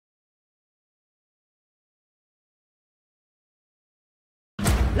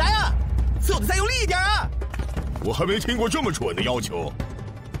子再用力一点啊！我还没听过这么蠢的要求。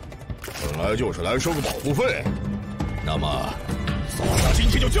本来就是来收个保护费，那么扫下今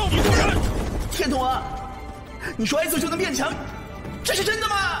天就叫你主人。天童啊，你说挨揍就能变强，这是真的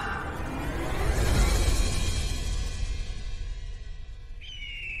吗？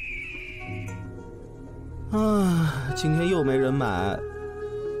啊，今天又没人买，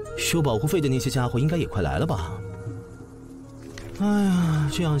收保护费的那些家伙应该也快来了吧？哎呀，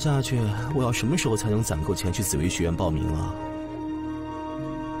这样下去，我要什么时候才能攒够钱去紫薇学院报名啊？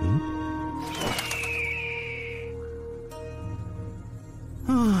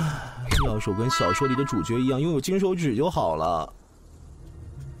要是我跟小说里的主角一样拥有金手指就好了。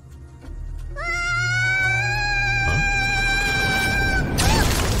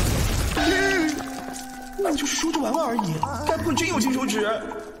我就是说着玩玩而已，该不会真有金手指？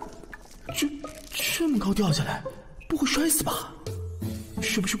这么高掉下来，不会摔死吧？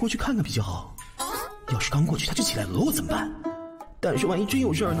是不是过去看看比较好？要是刚过去他就起来讹我怎么办？但是万一真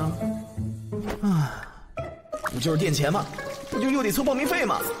有事儿呢？不就是垫钱吗？不就又得凑报名费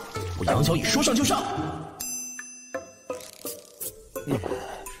吗？我杨小雨说上就上。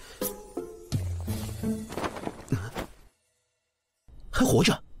还活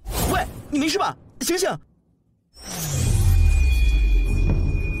着？喂，你没事吧？醒醒！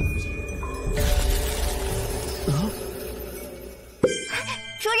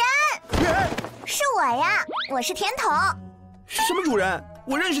主人，是我呀，我是甜筒。什么主人？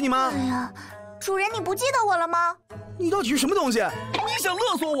我认识你吗？哎呀，主人，你不记得我了吗？你到底是什么东西？你想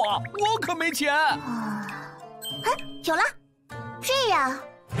勒索我？我可没钱。哎，有了，这样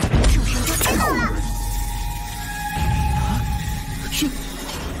主人就知道了。是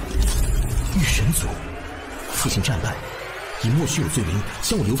御神族，父亲战败，以莫须有罪名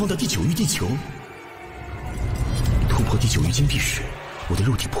将我流放到第9域地球。突破第9域禁闭时，我的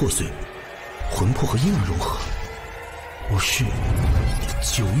肉体破碎，魂魄和婴儿融合。我是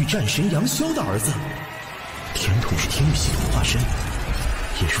9域战神杨逍的儿子。甜筒是天域系统的化身，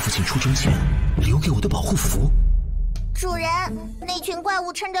也是父亲出征前留给我的保护符。主人，那群怪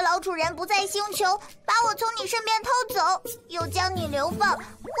物趁着老主人不在星球，把我从你身边偷走，又将你流放，我用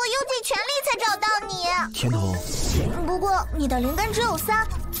尽全力才找到你。甜筒，不过你的灵根只有3，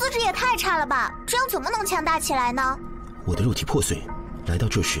资质也太差了吧？这样怎么能强大起来呢？我的肉体破碎，来到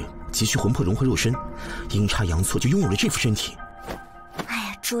这时急需魂魄融合肉身，阴差阳错就拥有了这副身体。哎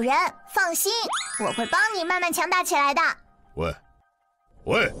呀，主人放心，我会帮你慢慢强大起来的。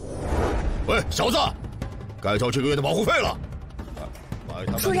喂，小子，该交这个月的保护费了。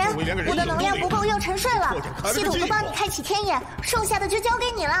主人，我的能量不够，要沉睡了。系统都帮你开启天眼，剩下的就交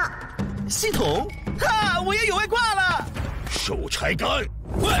给你了。系统，哈，我也有外挂了。手柴干，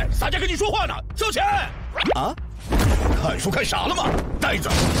喂，洒家跟你说话呢，交钱！啊？看书看傻了吗？呆子！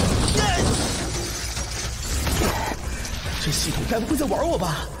这系统该不会在玩我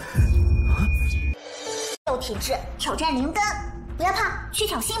吧？肉体质挑战灵根，不要怕，去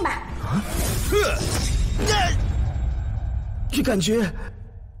挑衅吧。这感觉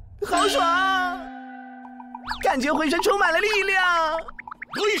好爽，感觉浑身充满了力量。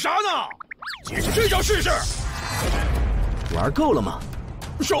得意啥呢？接起这招试试。玩够了吗？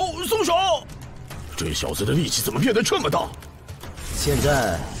松手！这小子的力气怎么变得这么大？现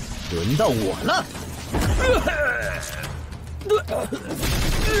在轮到我了。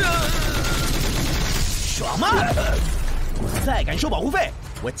爽吗？再敢收保护费，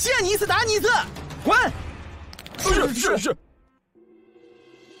我见你一次打你一次！滚！是。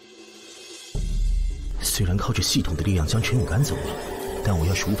虽然靠着系统的力量将陈勇赶走了，但我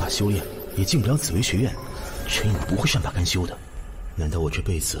要是无法修炼，也进不了紫薇学院。陈勇不会善罢甘休的。难道我这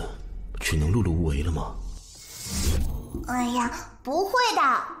辈子只能碌碌无为了吗？哎呀，不会的，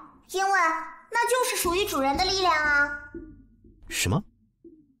因为那就是属于主人的力量啊。什么？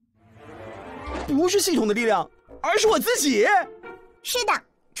不是系统的力量，而是我自己。是的，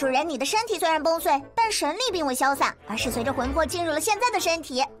主人，你的身体虽然崩碎，但神力并未消散，而是随着魂魄进入了现在的身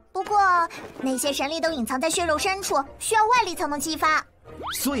体。不过那些神力都隐藏在血肉深处，需要外力才能激发。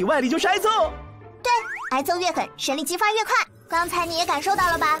所以外力就是挨揍。对，挨揍越狠，神力激发越快。刚才你也感受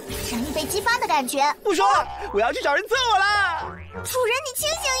到了吧？神力被激发的感觉。不说了，我要去找人揍我了。主人，你清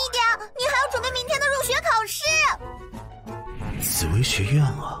醒一点，你还要准备明天的入学考试。紫薇学院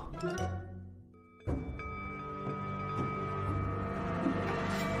啊。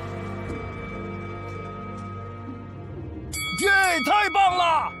这太棒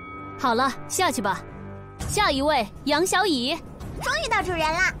了！好了，下去吧。下一位，杨小乙。终于到主人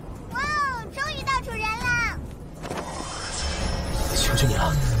了！哇，终于到主人了！求求你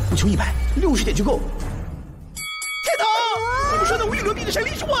了，不求160点就够。天童，你不说那无与伦比的神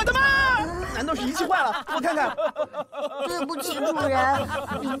力是我的吗？难道是仪器坏了？我看看。对不起，主人，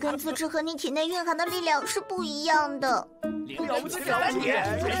灵根资质和你体内蕴含的力量是不一样的。了不起了你，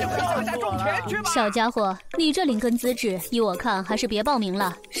还是回乡下种田去吧。小家伙，你这灵根资质，依我看还是别报名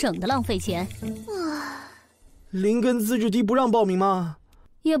了，省得浪费钱。灵根资质低不让报名吗？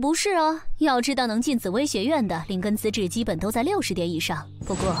也不是啊，要知道能进紫薇学院的灵根资质基本都在60点以上。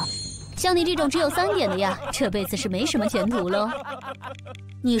不过，像你这种只有3点的呀，这辈子是没什么前途喽。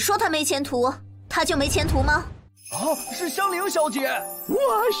你说他没前途，他就没前途吗？哦，是香菱小姐。哇，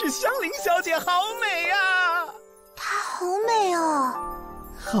是香菱小姐，好美呀！她好美哦，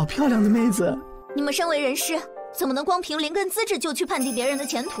好漂亮的妹子。你们身为人师，怎么能光凭灵根资质就去判定别人的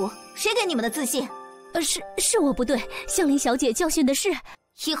前途？谁给你们的自信？是我不对，香菱小姐教训的是。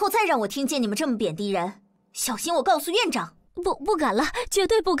以后再让我听见你们这么贬低人，小心我告诉院长。不敢了，绝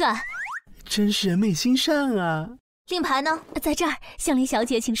对不敢。真是人美心善啊！令牌呢？在这儿，香菱小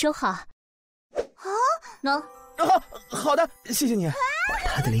姐请收好。能？好的，谢谢你。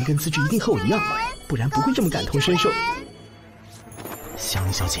他的灵根资质一定和我一样，不然不会这么感同身受。香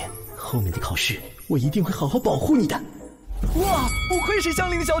菱小姐，后面的考试我一定会好好保护你的。哇，不愧是香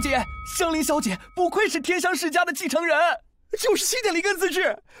菱小姐，香菱小姐不愧是天香世家的继承人。就是7点灵根资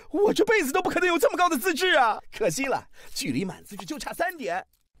质，我这辈子都不可能有这么高的资质啊！可惜了，距离满资质就差3点。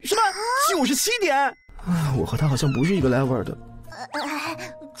什么？97点？啊，我和他好像不是一个 level 的。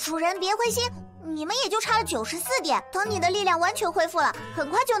主人别灰心，你们也就差了94点。等你的力量完全恢复了，很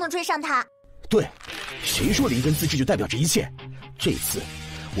快就能追上他。对，谁说灵根资质就代表着一切？这次，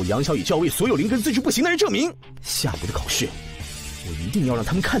我杨小雨就要为所有灵根资质不行的人证明。下午的考试，我一定要让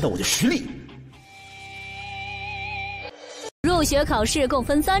他们看到我的实力。入学考试共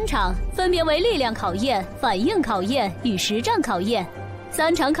分3场，分别为力量考验、反应考验与实战考验。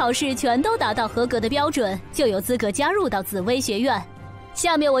3场考试全都达到合格的标准，就有资格加入到紫薇学院。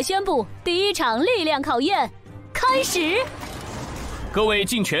下面我宣布，第1场力量考验开始。各位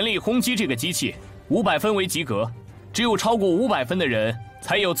尽全力轰击这个机器，500分为及格，只有超过500分的人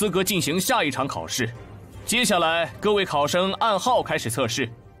才有资格进行下一场考试。接下来，各位考生按号开始测试。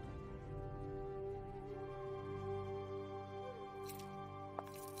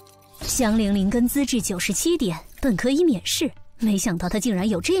香菱灵根资质97点，本可以免试，没想到他竟然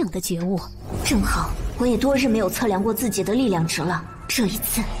有这样的觉悟。正好，我也多日没有测量过自己的力量值了，这一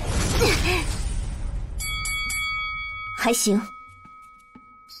次还行。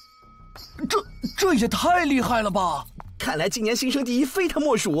这也太厉害了吧！看来今年新生第一非他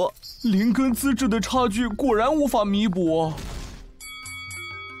莫属。灵根资质的差距果然无法弥补。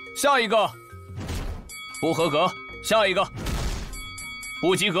下一个，不合格；下一个，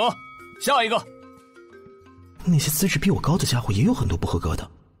不及格；下一个。那些资质比我高的家伙也有很多不合格的，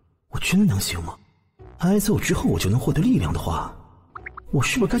我真的能行吗？挨揍之后我就能获得力量的话，我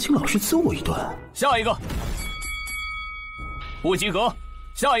是不是该请老师揍我一顿？下一个，不及格；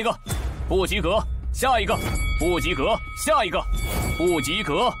下一个，不及格；下一个，不及格；下一个，不及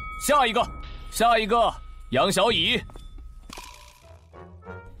格；下一个，下一个，杨小乙。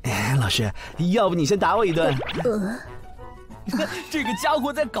老师，要不你先打我一顿？这个家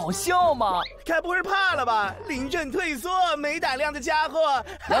伙在搞笑吗？该不会是怕了吧？临阵退缩，没胆量的家伙！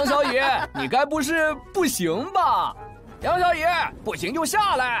杨小乙，你该不是不行吧？杨小乙，不行就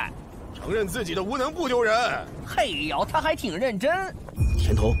下来。承认自己的无能不丢人。嘿呦，他还挺认真。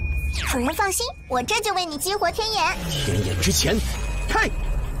甜头，主人放心，我这就为你激活天眼。天眼之前，开！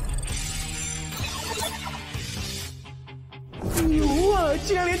牛啊！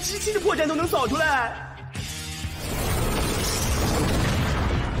竟然连机器的破绽都能扫出来！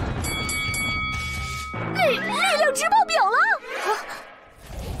力量值爆表了！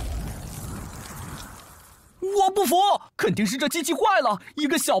我不服，肯定是这机器坏了。一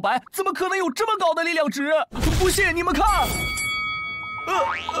个小白怎么可能有这么高的力量值？不信你们看。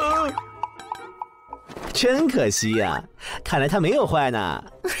真可惜呀，看来它没有坏呢。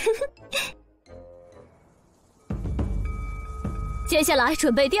接下来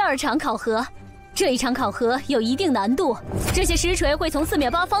准备第2场考核。这一场考核有一定难度，这些石锤会从4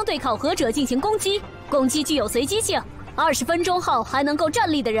面8方对考核者进行攻击，攻击具有随机性。20分钟后还能够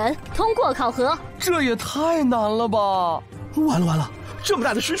站立的人通过考核。这也太难了吧！完了，这么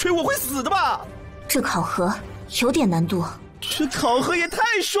大的石锤我会死的吧？这考核有点难度。这考核也太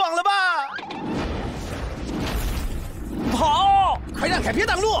爽了吧！跑！快让开，别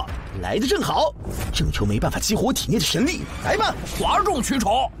挡路！来的正好，正愁没办法激活我体内的神力。来吧，哗众取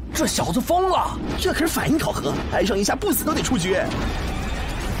宠！这小子疯了！这可是反应考核，挨上一下不死都得出局。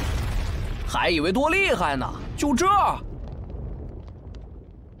还以为多厉害呢，就这。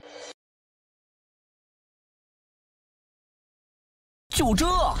就这？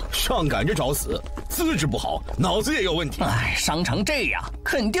上赶着找死，资质不好，脑子也有问题。哎，伤成这样，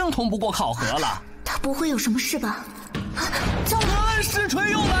肯定通不过考核了。他不会有什么事吧？糟了，石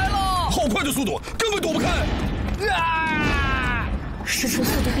锤又来了！好快的速度，根本躲不开！啊！石锤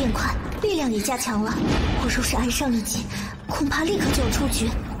速度变快，力量也加强了。我若是挨上一击，恐怕立刻就要出局，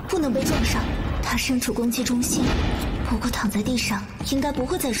不能被撞上。他身处攻击中心，不过躺在地上应该不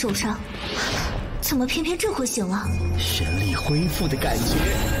会再受伤。怎么偏偏这会醒了？神力恢复的感觉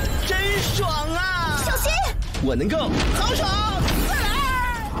真爽啊！小心！我能够好爽！再来！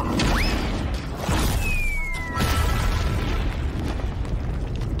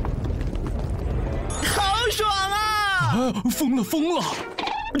好爽啊！疯了！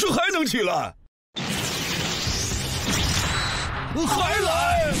这还能起来？还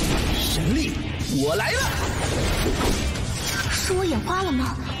来！神力，我来了！是我眼花了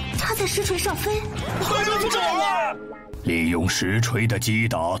吗？他在石锤上飞，还能这样？利用石锤的击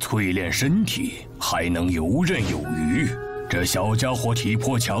打淬炼身体，还能游刃有余。这小家伙体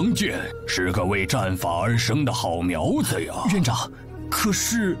魄强健，是个为战法而生的好苗子呀！院长，可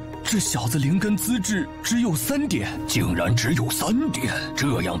是这小子灵根资质只有3点，竟然只有3点，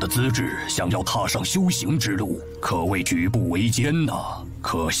这样的资质，想要踏上修行之路，可谓举步维艰呐！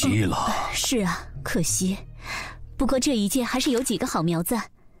可惜了。是啊，可惜。不过这一届还是有几个好苗子。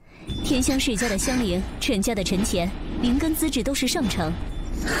天香世家的香菱，陈家的陈乾，灵根资质都是上乘。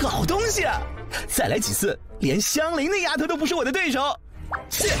好东西啊！再来几次，连香菱那丫头都不是我的对手。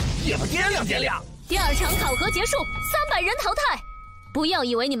也不掂量。第2场考核结束，300人淘汰。不要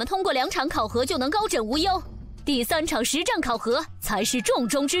以为你们通过2场考核就能高枕无忧，第3场实战考核才是重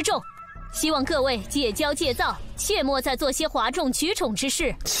中之重。希望各位戒骄戒躁，切莫再做些哗众取宠之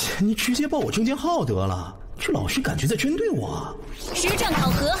事。你直接报我证件号得了，这老师感觉在针对我。实战考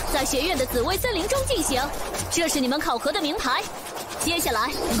核在学院的紫薇森林中进行，这是你们考核的名牌。接下来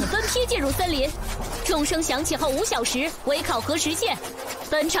你们分批进入森林，钟声响起后5小时为考核时限。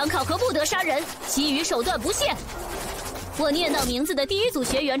本场考核不得杀人，其余手段不限。我念到名字的第1组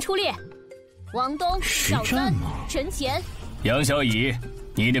学员出列：王东、赵三、陈乾。杨小乙，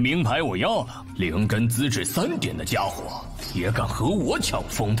你的名牌我要了。灵根资质3点的家伙也敢和我抢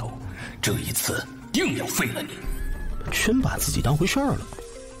风头，这一次定要废了你！真把自己当回事儿了。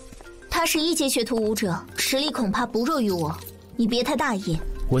他是1阶学徒武者，实力恐怕不弱于我，你别太大意。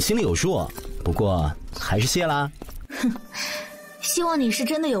我心里有数，不过还是谢啦。哼，希望你是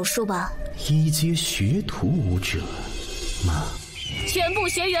真的有数吧。1阶学徒武者吗？全部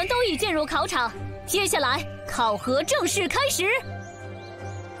学员都已进入考场，接下来考核正式开始。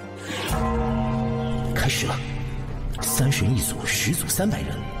开始了，30人一组，10组300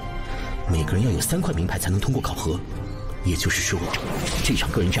人，每个人要有3块名牌才能通过考核。也就是说，这场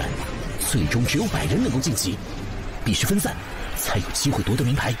个人战最终只有100人能够晋级，必须分散，才有机会夺得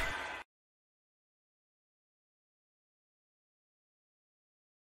名牌。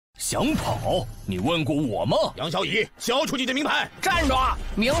想跑？你问过我吗？杨小乙，交出你的名牌！站住！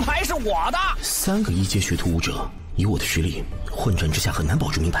名牌是我的。3个1阶学徒武者，以我的实力，混战之下很难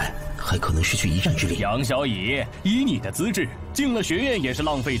保住名牌，还可能失去一战之力。杨小乙，以你的资质，进了学院也是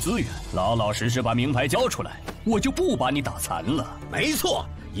浪费资源，老老实实把名牌交出来，我就不把你打残了。没错，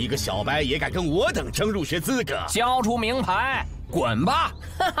一个小白也敢跟我等争入学资格，交出名牌，滚吧！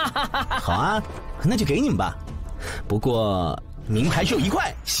好啊，那就给你们吧。不过名牌只有1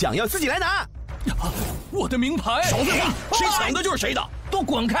块，想要自己来拿。我的名牌！少废话，谁抢的就是谁的。都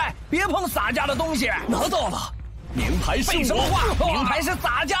滚开，别碰洒家的东西。拿到了，名牌是废什么话？名牌是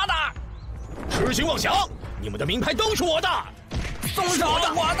洒家的。痴心妄想，你们的名牌都是我的。松手！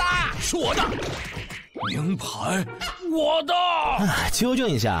我的，是我的。名牌，我的。纠正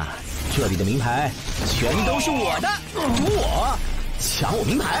一下，这里的名牌全都是我的。我抢我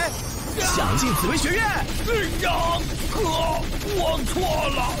名牌，想进紫薇学院。杨哥，我错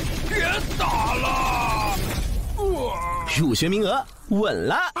了，别打了。入学名额稳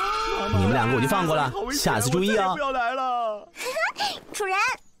了，你们2个我就放过了，下次注意哦。不要来了。主人，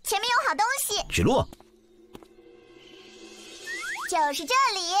前面有好东西。指路。就是这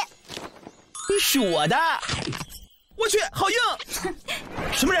里。是我的。我去，好硬！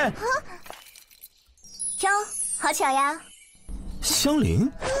什么人？哟，好巧呀！香菱。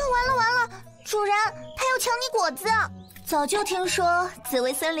完了，主人，他要抢你果子。早就听说紫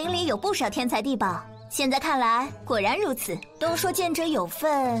薇森林里有不少天才地宝，现在看来果然如此。都说见者有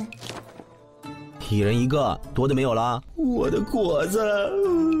份，一人1个，多的没有了。我的果子。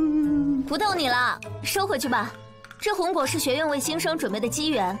不逗你了，收回去吧。这红果是学院为新生准备的机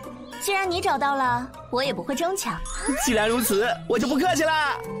缘，既然你找到了，我也不会争抢。既然如此，我就不客气了。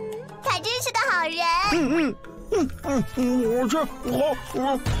他真是个好人。我这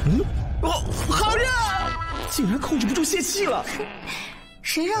好热，竟然控制不住泄气了。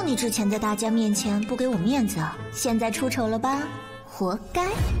谁让你之前在大家面前不给我面子，现在出丑了吧？活该！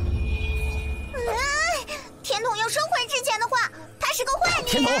甜筒要收回之前的话，他是个坏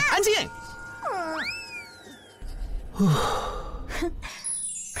女人。甜筒，安静！哼，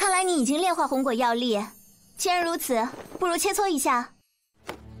看来你已经炼化红果药力。既然如此，不如切磋一下。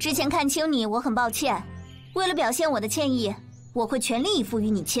之前看轻你，我很抱歉。为了表现我的歉意，我会全力以赴与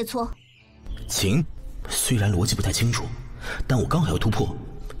你切磋。行，虽然逻辑不太清楚，但我刚好要突破，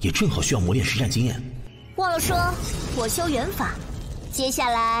也正好需要磨练实战经验。忘了说，我修元法，接下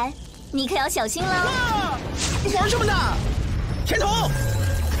来你可要小心了。玩什么呢？甜筒，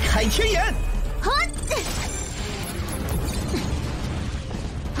开天眼！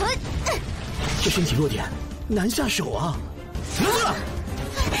这身体弱点难下手啊！停住了！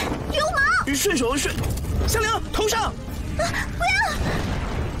流氓！顺手顺，香菱头上！不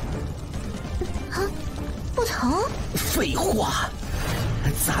要！啊，不疼？废话，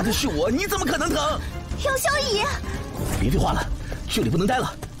砸的是我，你怎么可能疼？杨小乙，别废话了，这里不能待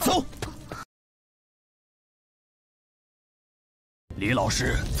了，走。李老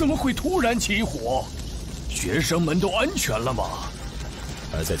师怎么会突然起火？学生们都安全了吗？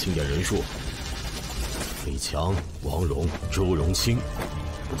还在清点人数。李强、王蓉、周荣清，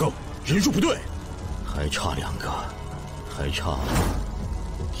不够，人数不对，还差2个，还差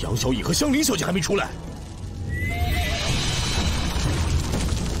杨小乙和香菱小姐还没出来。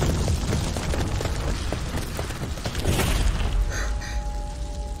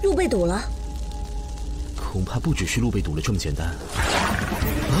路被堵了。恐怕不只是路被堵了这么简单。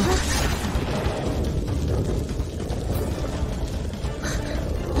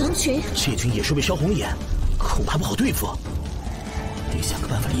狼群，这群野兽被烧红了眼，恐怕不好对付，得想个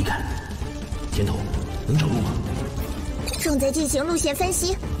办法离开。甜筒，能找路吗？正在进行路线分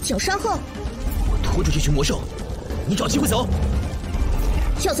析，请稍后。我拖着这群魔兽，你找机会走。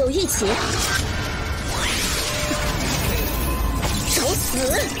要走一起，找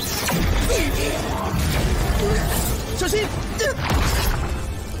死！小心！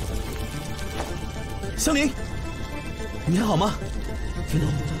香菱，你还好吗？甜筒，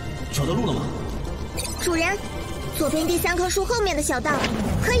找到路了吗？主人，左边第3棵树后面的小道，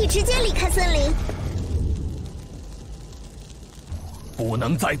可以直接离开森林。不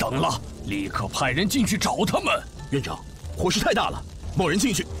能再等了，立刻派人进去找他们。院长，火势太大了，冒人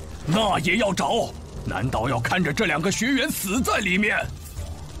进去。那也要找？难道要看着这2个学员死在里面？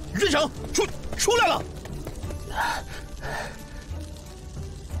院长，出来了！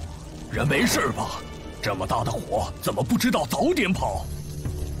人没事吧？这么大的火，怎么不知道早点跑？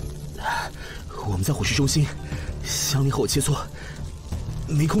我们在火势中心，香菱和我切磋，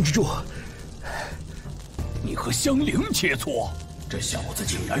没控制住。你和香菱切磋？这小子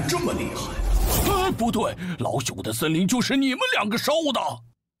竟然这么厉害！不对，老朽的森林就是你们2个烧的。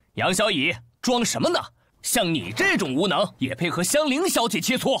杨小乙，装什么呢？像你这种无能，也配和香菱小姐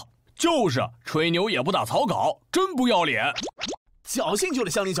切磋？就是吹牛也不打草稿，真不要脸！侥幸救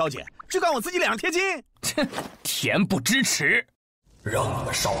了香菱小姐，只怪我自己脸上贴金。切，恬不知耻！让你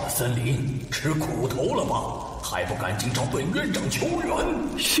们烧了森林，吃苦头了吧？还不赶紧找本院长求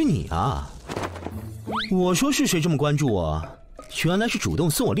援！是你啊！我说是谁这么关注我？原来是主动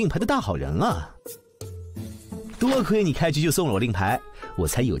送我令牌的大好人啊！多亏你开局就送了我令牌，我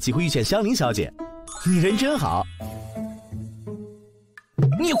才有机会遇见香菱小姐。你人真好。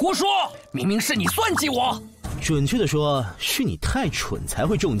你胡说！明明是你算计我。准确的说，是你太蠢才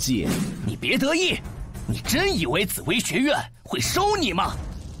会中计。你别得意，你真以为紫薇学院会收你吗？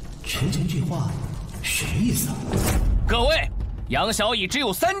晨晨这话什么意思啊？各位，杨小乙只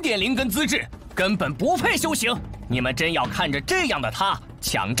有3.0根资质，根本不配修行。你们真要看着这样的他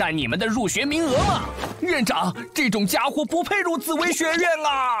抢占你们的入学名额吗？院长，这种家伙不配入紫薇学院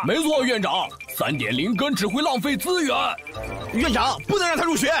啊！没错，院长，3.0根只会浪费资源。院长，不能让他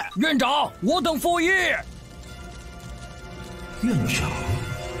入学。院长，我等复议。院长，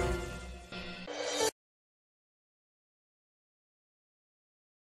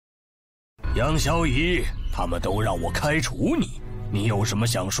杨小乙，他们都让我开除你，你有什么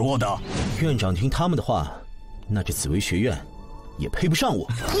想说的？院长听他们的话，那这紫薇学院也配不上我。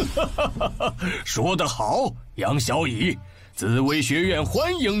说得好，杨小乙，紫薇学院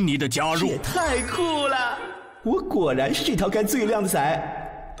欢迎你的加入。也太酷了！我果然是这条杆最靓的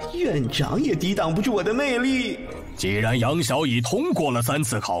仔，院长也抵挡不住我的魅力。既然杨小乙通过了3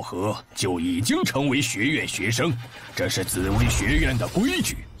次考核，就已经成为学院学生，这是紫薇学院的规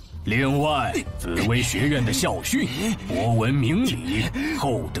矩。另外，紫薇学院的校训：博闻明理，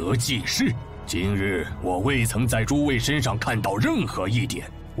厚德济世，今日我未曾在诸位身上看到任何一点，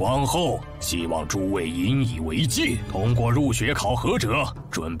往后希望诸位引以为戒。通过入学考核者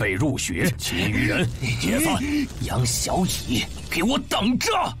准备入学，其余人解散。杨小乙，给我等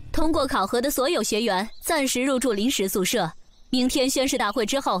着！通过考核的所有学员暂时入住临时宿舍，明天宣誓大会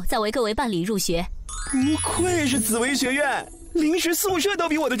之后再为各位办理入学。不愧是紫薇学院，临时宿舍都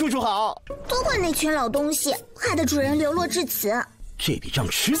比我的住处好。都怪那群老东西，害得主人流落至此。这笔账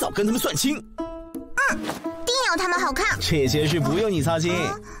迟早跟他们算清。定要他们好看。这些事不用你操心。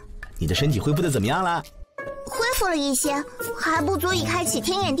你的身体恢复得怎么样了？恢复了一些，还不足以开启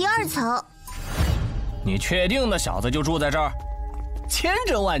天眼第2层。你确定那小子就住在这儿？千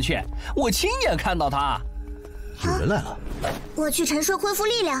真万确，我亲眼看到他。有人来了。我去沉睡恢复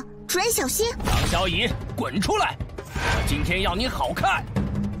力量，主人小心。杨小乙，滚出来！我今天要你好看。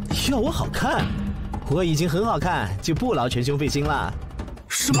要我好看？我已经很好看，就不劳陈兄费心了。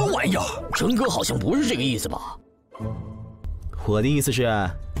什么玩意儿？陈哥好像不是这个意思吧？我的意思是，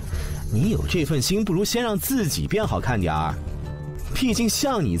你有这份心，不如先让自己变好看点儿。毕竟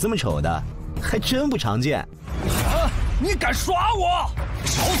像你这么丑的，还真不常见。啊！你敢耍我？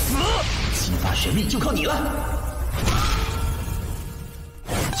找死！激发神力就靠你了。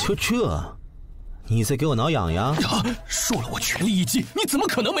就这，你在给我挠痒痒？输了我全力一击，你怎么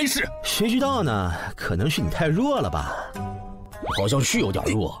可能没事？谁知道呢？可能是你太弱了吧。好像是有点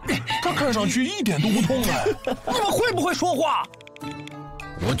弱，他看上去一点都不痛哎！你们会不会说话？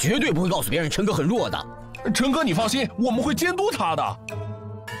我绝对不会告诉别人陈哥很弱的。陈哥，你放心，我们会监督他的。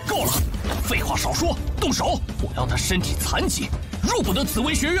够了，废话少说，动手！我要他身体残疾，入不得紫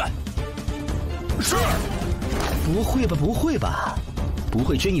薇学院。是。不会吧？不会吧？不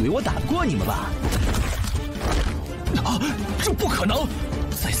会真以为我打不过你们吧？啊，这不可能！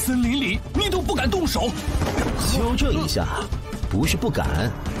在森林里，你都不敢动手。纠正一下，不是不敢，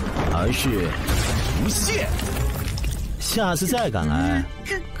而是不屑。下次再敢来，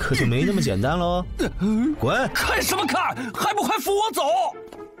可就没那么简单喽。滚！看什么看？还不快扶我走！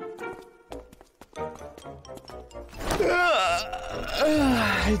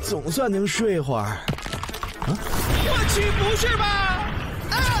总算能睡会儿。我去，不是吧？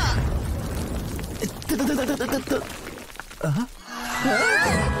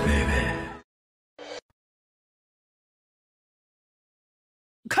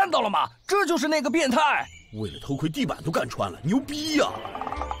看到了吗？这就是那个变态，为了偷窥地板都干穿了，牛逼呀！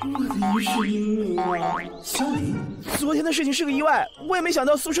我的一世英名啊！小李，昨天的事情是个意外，我也没想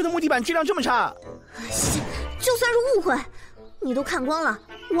到宿舍的木地板质量这么差。就算是误会，你都看光了，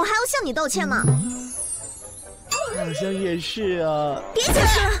我还要向你道歉吗？好像也是啊。别解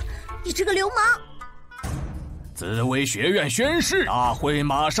释了，你这个流氓！紫薇学院宣誓大会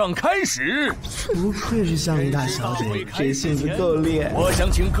马上开始。不愧是香菱大小姐，这性子够烈。我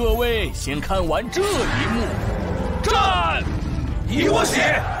想请各位先看完这一幕。战！以我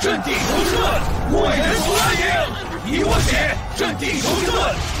血，镇地仇之盾，为人族安营；以我血，镇地仇之盾，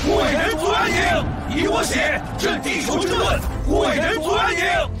为人族安营；以我血，镇地仇之盾，为人族安营。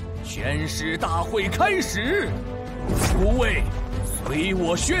宣誓大会开始，诸位随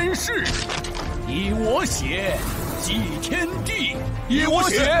我宣誓。以我血祭天地，以我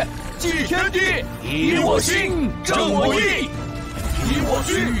血祭天地，以我心正我意，以我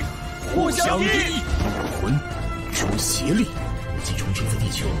虚互相依。魂主邪力，我既重生在地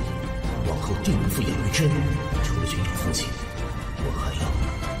球，往后定不负眼于真。除了寻找父亲，我还要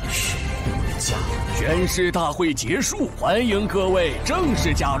守护我的家。宣誓大会结束，欢迎各位正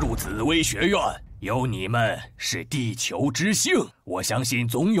式加入紫薇学院。有你们是地球之幸，我相信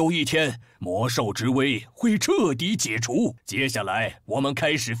总有一天魔兽之威会彻底解除。接下来我们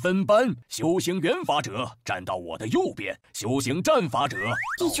开始分班，修行元法者站到我的右边，修行战法者。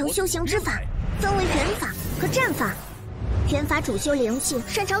地球修行之法分为元法和战法。元法主修灵气，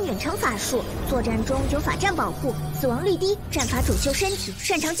擅长远程法术，作战中有法战保护，死亡率低；战法主修身体，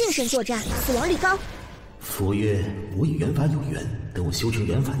擅长近身作战，死亡率高。佛曰：我与元法有缘，等我修成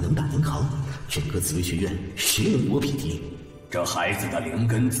元法能打能扛，整个紫薇学院谁能与我匹敌？这孩子的灵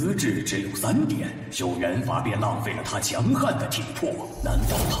根资质只有3点，修元法便浪费了他强悍的体魄，难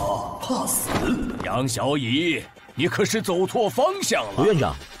道他怕死？杨小乙，你可是走错方向了。罗院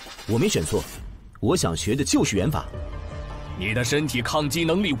长，我没选错，我想学的就是元法。你的身体抗击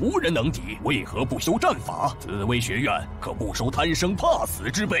能力无人能敌，为何不修战法？紫薇学院可不收贪生怕死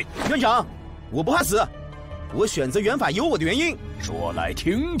之辈。院长，我不怕死，我选择元法有我的原因。说来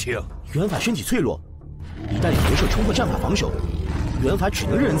听听。元法身体脆弱，一旦投射冲破战法防守，元法只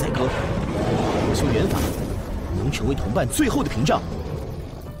能任人宰割。我修元法，能成为同伴最后的屏障。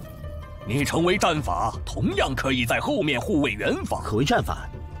你成为战法，同样可以在后面护卫元法。可为战法，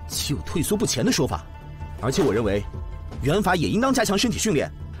岂有退缩不前的说法？而且我认为，元法也应当加强身体训练，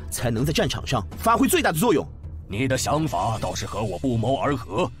才能在战场上发挥最大的作用。你的想法倒是和我不谋而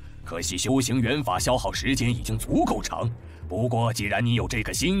合，可惜修行元法消耗时间已经足够长。不过既然你有这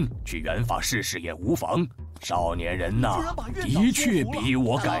个心，去元法试试也无妨。少年人呐，的确比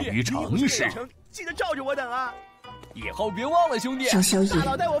我敢于尝试。记得罩着我等啊！以后别忘了，兄弟。杨小乙，大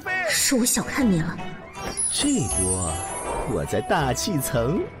佬带我飞！是我小看你了。这波我在大气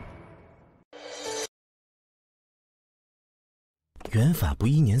层。元法不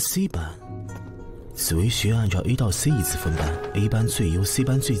1年 C 班，紫薇学院按照 A 到 C 依次分班 ，A 班最优 ，C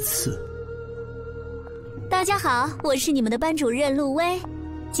班最次。大家好，我是你们的班主任陆薇，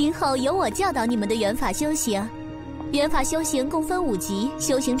今后由我教导你们的元法修行。元法修行共分5级，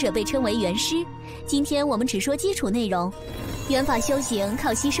修行者被称为元师。今天我们只说基础内容。元法修行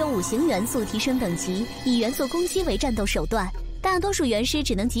靠吸收5行元素提升等级，以元素攻击为战斗手段。大多数元师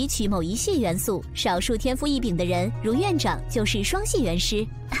只能汲取某一系元素，少数天赋异禀的人，如院长就是双系元师。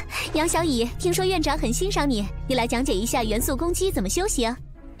杨小乙，听说院长很欣赏你，你来讲解一下元素攻击怎么修行？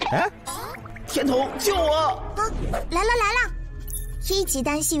哎，天童救我！来了！1级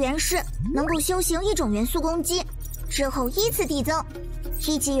单系元师能够修行1种元素攻击，之后依次递增。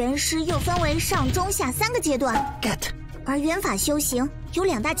1级元师又分为上、中、下3个阶段。get。而元法修行有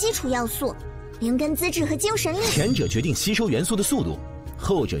2大基础要素。灵根资质和精神力，前者决定吸收元素的速度，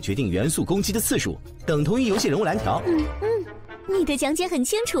后者决定元素攻击的次数，等同于游戏人物蓝条。你的讲解很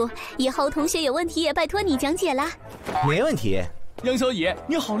清楚，以后同学有问题也拜托你讲解啦。没问题。杨小乙，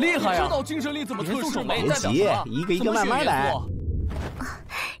你好厉害呀！知道精神力怎么测试吗？别急，一个一个慢慢来。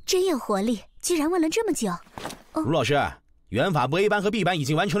真有活力，居然问了这么久。卢老师，元法部 A 班和 B 班已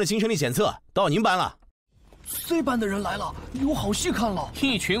经完成了精神力检测，到您班了。C 班的人来了，有好戏看了。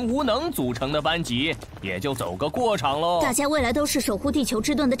一群无能组成的班级，也就走个过场喽。大家未来都是守护地球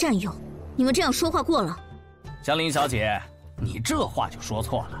之盾的战友，你们这样说话过了。香菱小姐，你这话就说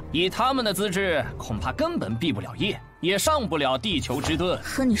错了。以他们的资质，恐怕根本毕不了业，也上不了地球之盾。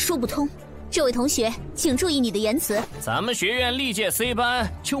和你说不通。这位同学，请注意你的言辞。咱们学院历届 C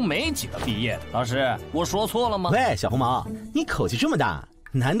班就没几个毕业的。老师，我说错了吗？喂，小红毛，你口气这么大，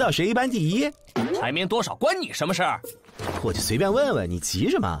难道是 A 班第1？排名多少关你什么事儿？我就随便问问，你急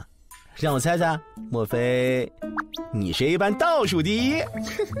什么？让我猜猜，莫非你是 A 班倒数第1？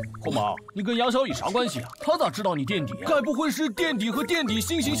红毛，你跟杨小乙啥关系啊？他咋知道你垫底啊？该不会是垫底和垫底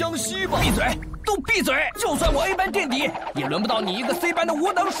惺惺相惜吧？闭嘴！都闭嘴！就算我 A 班垫底，也轮不到你一个 C 班的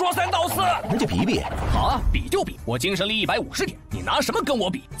无能说3道4。那就比比。好啊，比就比。我精神力150点，你拿什么跟我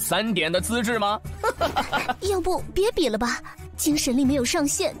比？3点的资质吗？要不别比了吧，精神力没有上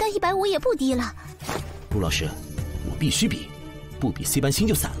限，但150也不低了。陆老师，我必须比，不比 C 班心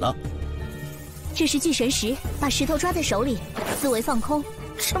就散了。这是巨神石，把石头抓在手里，思维放空。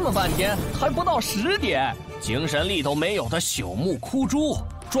这么半天还不到10点，精神力都没有的朽木枯珠，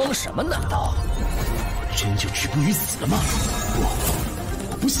装什么？难道真就止步于死了吗？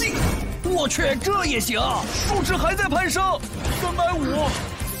我不信！我去，这也行？数值还在攀升，350、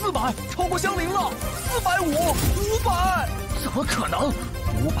400，超过香菱了，450、500，怎么可能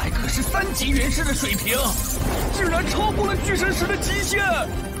？500可是3级元师的水平，居然超过了巨神石的极限。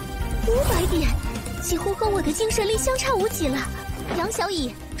500点，几乎和我的精神力相差无几了。杨小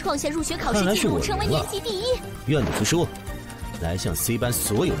乙创下入学考试记录，成为年级第1。愿赌服输，来向 C 班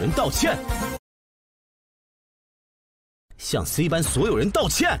所有人道歉。向 C 班所有人道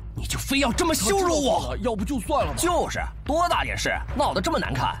歉！你就非要这么羞辱我？要不就算了吧。就是，多大点事，闹得这么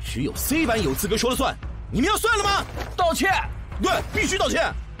难看。只有 C 班有资格说了算，你们要算了吗？道歉！对，必须道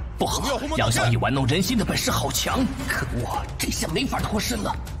歉。不好，杨小乙玩弄人心的本事好强，可恶，这下没法脱身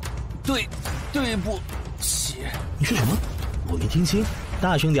了。对不起。你说什么？我没听清，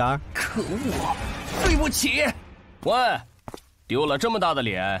大声点儿。可恶，对不起。喂，丢了这么大的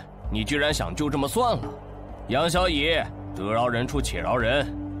脸，你居然想就这么算了？杨小乙，得饶人处且饶人，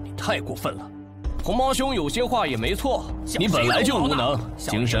你太过分了。红毛兄有些话也没错，你本来就无能，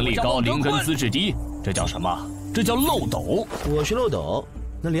精神力高，灵根资质低，这叫什么？这叫漏斗。我是漏斗，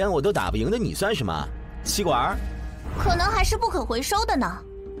那连我都打不赢的你算什么？气管？可能还是不可回收的呢。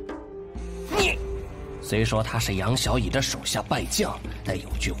你虽说他是杨小乙的手下败将，但有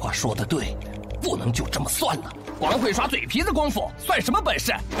句话说得对，不能就这么算了。光会耍嘴皮子功夫，算什么本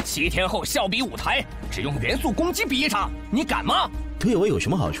事？7天后笑比舞台，只用元素攻击比一场，你敢吗？对我有什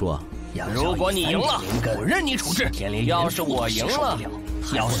么好处啊？如果你赢了，我任你处置；要是我赢了，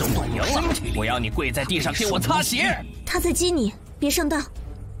我要你跪在地上给我擦鞋。他在激你，别上当。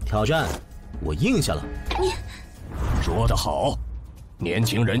挑战，我应下了。你说得好，年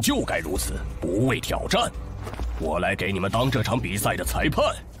轻人就该如此，不畏挑战。我来给你们当这场比赛的裁判，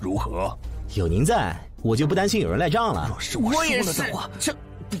如何？有您在，我就不担心有人赖账了。若是我输了的话，这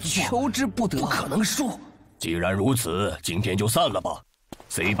求之不得，不可能输。既然如此，今天就散了吧。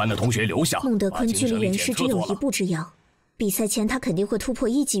C 班的同学留下。孟德坤距离元师只有1步之遥，比赛前他肯定会突破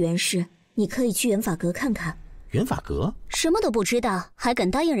1级元师。你可以去元法阁看看。元法阁？什么都不知道，还敢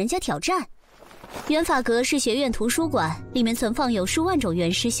答应人家挑战？元法阁是学院图书馆，里面存放有数万种元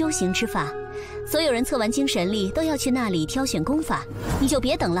师修行之法，所有人测完精神力都要去那里挑选功法。你就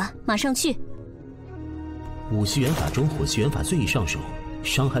别等了，马上去。武系元法中火系元法最易上手，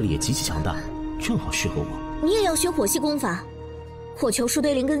伤害力也极其强大，正好适合我。你也要学火系功法？火球术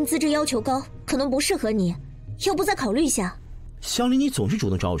对灵根资质要求高，可能不适合你，要不再考虑一下。香菱，你总是主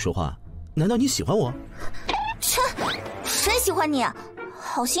动找我说话，难道你喜欢我？切，谁喜欢你？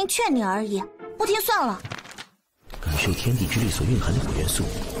好心劝你而已，不听算了。感受天地之力所蕴含的火元素，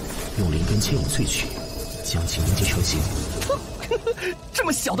用灵根牵引萃取，将其凝结成型。这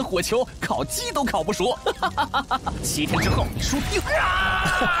么小的火球，烤鸡都烤不熟。7天之后你输定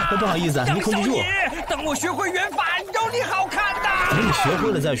了。不好意思啊，你控制住。等我学会元法，有你好看的。等你学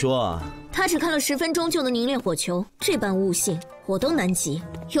会了再说。他只看了10分钟就能凝练火球，这般悟性，我都难及。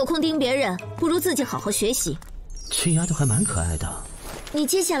有空盯别人，不如自己好好学习。这丫头还蛮可爱的。你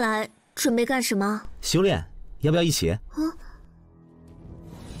接下来准备干什么？修炼，要不要一起？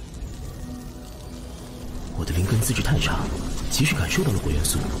我的灵根资质太差，即使感受到了火元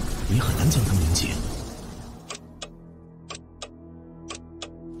素，也很难将它们凝结。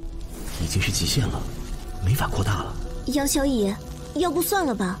已经是极限了，没法扩大了。杨小乙，要不算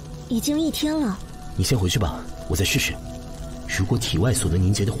了吧，已经1天了。你先回去吧，我再试试。如果体外所能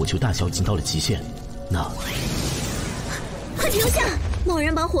凝结的火球大小已经到了极限，那……快停下！贸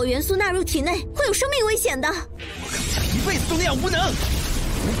然把火元素纳入体内，会有生命危险的。我可不想一辈子都那样无能、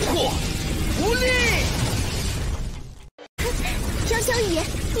无措、无力。杨小乙，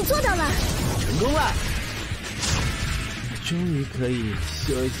你做到了，成功了，终于可以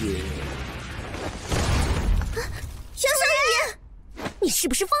休息。杨小乙，你是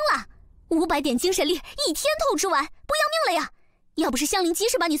不是疯了？500点精神力1天透支完，不要命了呀？要不是香菱及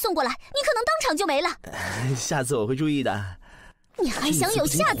时把你送过来，你可能当场就没了。下次我会注意的。你还想有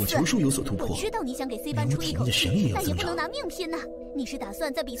下次？火球术有所突破。我知道你想给 C 班出一口气，但也不能拿命拼呐。你是打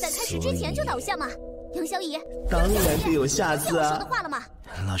算在比赛开始之前就倒下吗？杨小乙，当然得有下次啊！说的话了吗？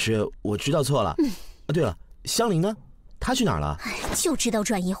老师，我知道错了。对了，香菱呢？她去哪儿了？就知道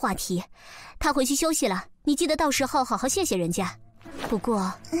转移话题。她回去休息了，你记得到时候好好谢谢人家。不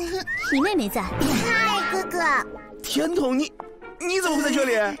过，你妹妹在。嗨，哥哥。甜筒，你怎么会在这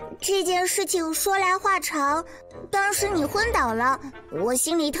里？这件事情说来话长，当时你昏倒了，我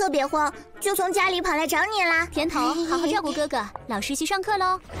心里特别慌，就从家里跑来找你啦。甜筒，好好照顾哥哥，老师去上课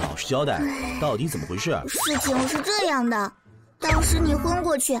喽。老师交代，到底怎么回事？事情是这样的，当时你昏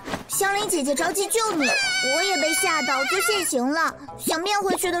过去，香菱姐姐着急救你，我也被吓到，就现形了。想变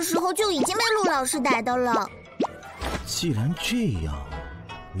回去的时候，就已经被陆老师逮到了。既然这样，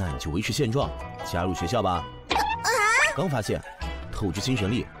那你就维持现状，加入学校吧。刚发现，透支精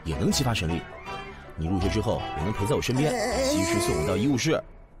神力也能激发神力。你入学之后也能陪在我身边，及时送我到医务室。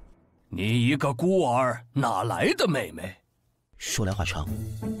你一个孤儿，哪来的妹妹？说来话长，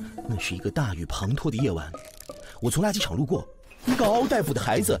那是一个大雨滂沱的夜晚，我从垃圾场路过，一个嗷大夫的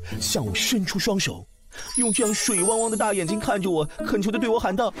孩子向我伸出双手，用这样水汪汪的大眼睛看着我，恳求地对我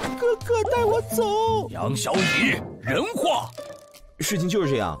喊道：“哥哥，带我走！”杨小乙，人话。事情就是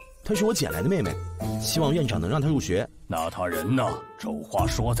这样，她是我捡来的妹妹，希望院长能让她入学。那他人呢？丑话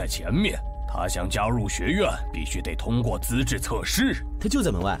说在前面，他想加入学院，必须得通过资质测试。他就在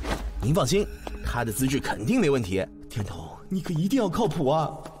门外，您放心，他的资质肯定没问题。甜筒，你可一定要靠谱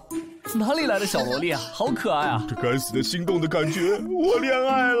啊！哪里来的小萝莉啊？好可爱啊！这该死的心动的感觉，我恋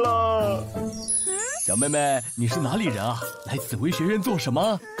爱了。小妹妹，你是哪里人啊？来紫薇学院做什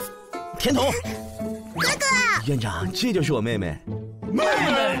么？甜筒，哥哥，院长，这就是我妹妹。妹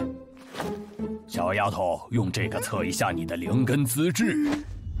妹，小丫头，用这个测一下你的灵根资质。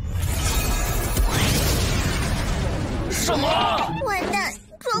什么？完蛋，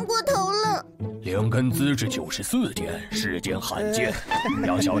撞过头了。灵根资质94点，世间罕见。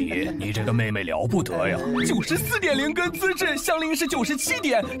杨小乙，你这个妹妹了不得呀！94点灵根资质，香菱是97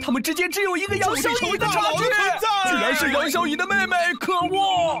点，他们之间只有一个杨小乙的差距，居然是杨小乙的妹妹，可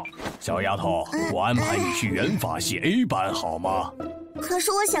恶！小丫头，我安排你去元法系 A 班好吗？可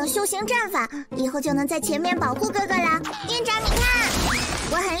是我想修行战法，以后就能在前面保护哥哥啦。院长，你看，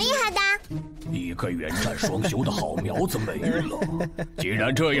我很厉害的。一个远战双修的好苗子没了。既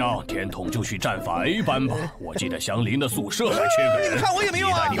然这样，甜筒就去战法 A 班吧。我记得祥林的宿舍还缺个人。你看我也没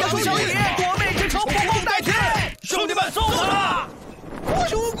用啊！杨小野，夺妹之仇，不共戴天！兄弟们，送我了！我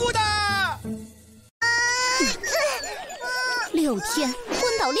是无辜的。6天昏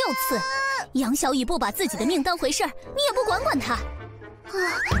倒6次，杨小雨不把自己的命当回事儿，你也不管管他。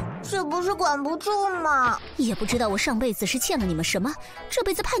这不是管不住吗？也不知道我上辈子是欠了你们什么，这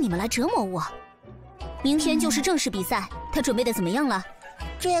辈子派你们来折磨我。明天就是正式比赛，他准备的怎么样了？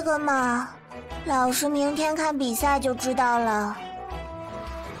这个嘛，老师明天看比赛就知道了。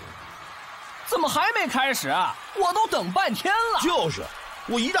怎么还没开始啊？我都等半天了。就是，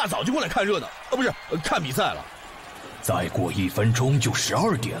我一大早就过来看热闹，不是看比赛了。再过1分钟就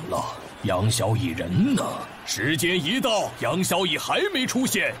12点了，杨小乙人呢？时间一到，杨小乙还没出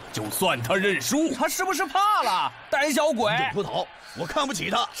现，就算他认输。他是不是怕了？胆小鬼！葡萄，我看不起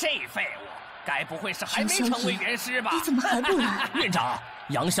他。这废物，该不会是还没成为元师吧？你怎么还不来？院长，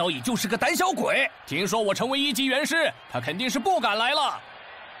杨小乙就是个胆小鬼。听说我成为1级元师，他肯定是不敢来了。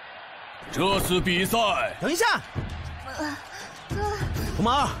这次比赛，等一下，红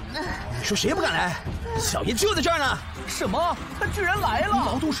毛，你说谁不敢来？小爷就在这儿呢。什么？他居然来了！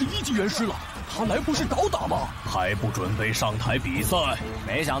毛都是1级元师了，他来不是倒打吗？还不准备上台比赛？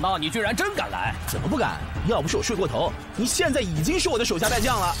没想到你居然真敢来！怎么不敢？要不是我睡过头，你现在已经是我的手下败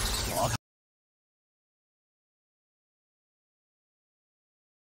将了。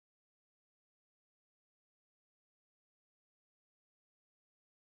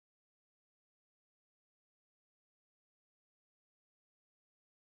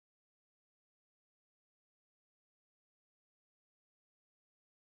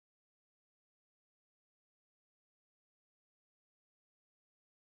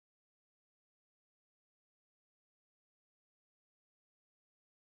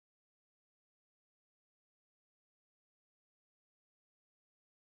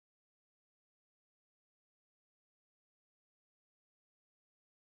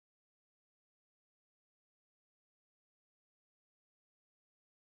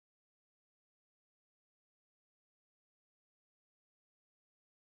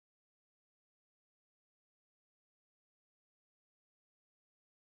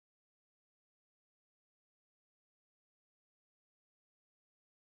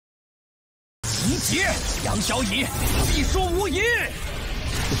集结，杨小乙必输无疑。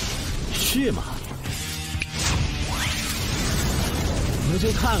是吗？那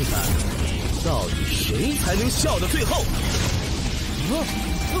就看看，到底谁才能笑到最后。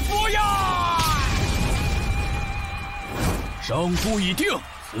不要！胜负已定，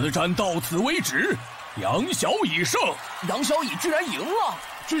此战到此为止。杨小乙胜。杨小乙居然赢了，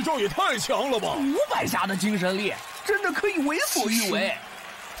这招也太强了吧！500下的精神力，真的可以为所欲为。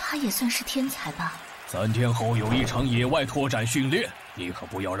他也算是天才吧。3天后有一场野外拓展训练，你可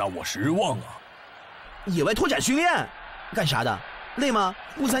不要让我失望啊！野外拓展训练，干啥的？累吗？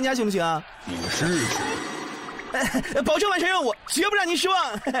不参加行不行啊？你试试。保证完成任务，绝不让您失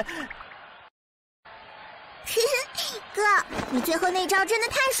望。哥，你最后那招真的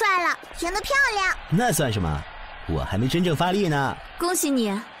太帅了，停得漂亮。那算什么？我还没真正发力呢。恭喜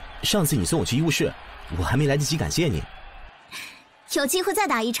你！上次你送我去医务室，我还没来得及感谢你。有机会再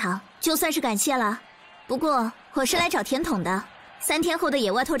打一场，就算是感谢了。不过我是来找甜筒的，3天后的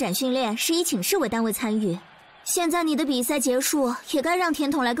野外拓展训练是以寝室为单位参与。现在你的比赛结束，也该让甜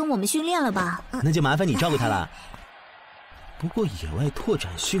筒来跟我们训练了吧？那就麻烦你照顾他了。不过野外拓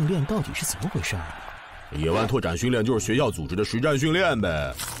展训练到底是怎么回事啊？野外拓展训练就是学校组织的实战训练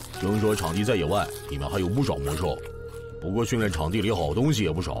呗。听说场地在野外，里面还有不少魔兽。不过训练场地里好东西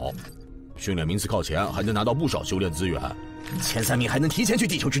也不少，训练名次靠前，还能拿到不少修炼资源。前3名还能提前去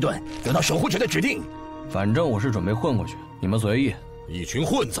地球之盾，得到守护者的指定。反正我是准备混过去，你们随意。一群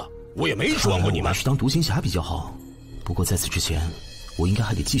混子，我也没装过你们。我还是当独行侠比较好。不过在此之前，我应该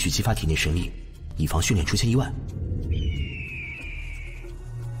还得继续激发体内神力，以防训练出现意外。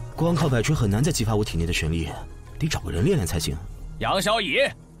光靠百锤很难再激发我体内的神力，得找个人练练才行。杨小乙，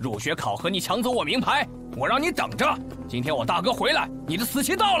入学考核你抢走我名牌，我让你等着。今天我大哥回来，你的死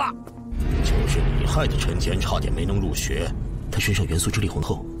期到了。就是你害得陈坚差点没能入学。他身上元素之力浑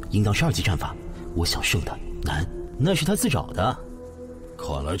厚，应当是2级战法。我想胜他难，那是他自找的。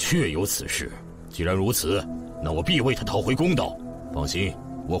看来确有此事。既然如此，那我必为他讨回公道。放心，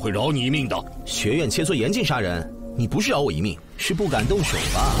我会饶你一命的。学院切磋严禁杀人，你不是饶我一命，是不敢动手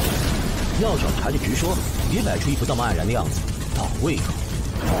吧？要找茬就直说，别摆出一副道貌岸然的样子，倒胃口。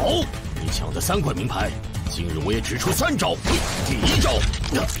好，你抢的3块名牌，今日我也只出3招。第1招，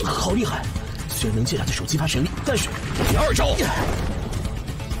好厉害！虽然能借他的手激发神力，但是第2招，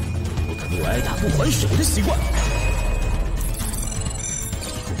我肯定有挨打不还手的习惯。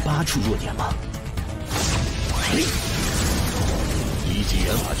有8处弱点吗？嘿，1级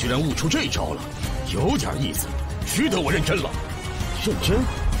元法居然悟出这招了，有点意思，值得我认真了。认真？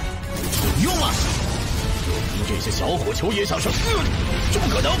有用吗？就凭这些小火球也想上？这不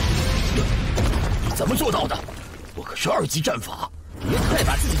可能！你怎么做到的？我可是2级战法，别太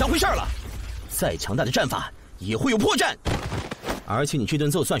把自己当回事了。再强大的战法也会有破绽。而且你这顿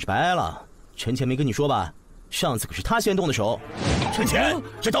揍算是白了。陈前没跟你说吧？上次可是他先动的手。陈前，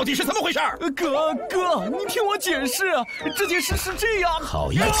这到底是怎么回事？哥，你听我解释，这件事是这样。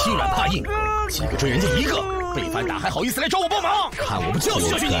好一个欺软怕硬，几个追人家1个，被反打还好意思来找我帮忙？看我不教训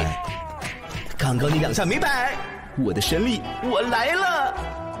教训你！刚刚你2下没摆，我的神力我来了。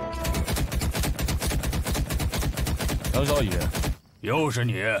杨小乙，又是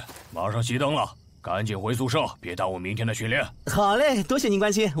你，马上熄灯了，赶紧回宿舍，别耽误明天的训练。好嘞，多谢您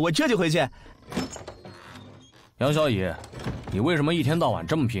关心，我这就回去。杨小乙，你为什么一天到晚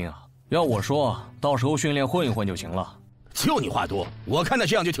这么拼啊？要我说，到时候训练混一混就行了。就你话多，我看他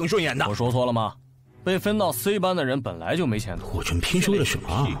这样就挺顺眼的。我说错了吗？被分到 C 班的人本来就没前途。我真拼是为了什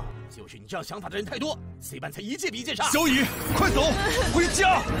么？就是你这样想法的人太多 ，C 班才一届比一届差。小乙，快走，回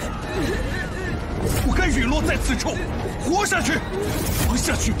家！不该陨落在此处，活下去，活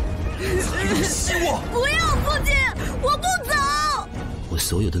下去，才有希望。不要，父亲，我不走。我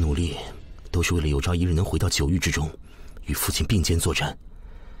所有的努力，都是为了有朝一日能回到9域之中，与父亲并肩作战。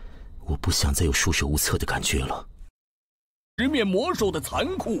我不想再有束手无策的感觉了。直面魔兽的残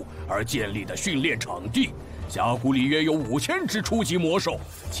酷而建立的训练场地。峡谷里约有5000只初级魔兽，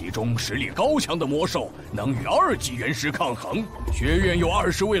其中实力高强的魔兽能与2级元石抗衡。学院有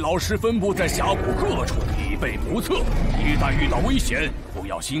20位老师分布在峡谷各处，以备不测。一旦遇到危险，不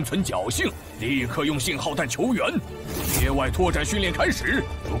要心存侥幸，立刻用信号弹求援。野外拓展训练开始，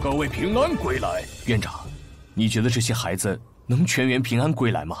祝各位平安归来。院长，你觉得这些孩子能全员平安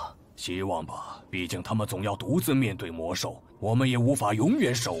归来吗？希望吧，毕竟他们总要独自面对魔兽，我们也无法永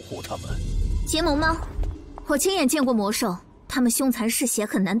远守护他们。结盟吗？我亲眼见过魔兽，他们凶残嗜血，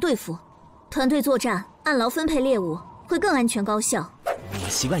很难对付。团队作战，按劳分配猎物，会更安全高效。我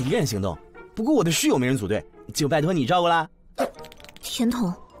习惯一个人行动，不过我的室友没人组队，就拜托你照顾啦。甜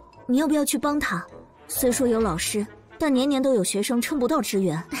筒，你要不要去帮他？虽说有老师，但年年都有学生撑不到支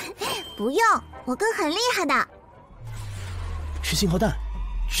援。不用，我哥很厉害的。是信号弹，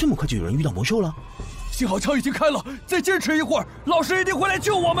这么快就有人遇到魔兽了？信号枪已经开了，再坚持一会儿，老师一定会来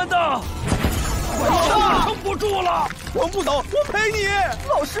救我们的。撑不住了，我不走，我陪你。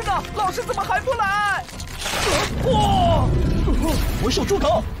老师呢？老师怎么还不来？魔兽住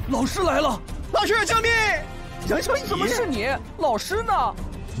口！老师来了！老师救命！杨小乙，怎么是你？老师呢？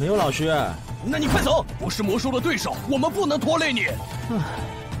没有老师。那你快走，不是魔兽的对手，我们不能拖累你。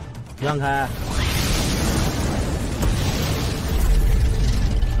让开！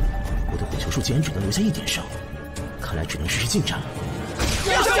我的火球术竟然只能留下1点伤，看来只能实施进展了。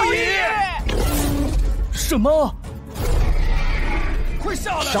杨小乙！什么？快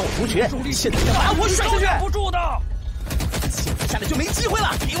下来！伤我同学，现在要把我甩下去！不住的，现在下来就没机会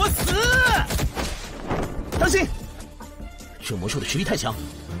了，给我死！当心，这魔兽的实力太强，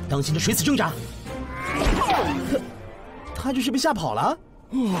当心这垂死挣扎。他这是被吓跑了？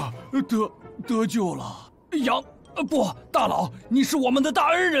得救了！不，大佬，你是我们的大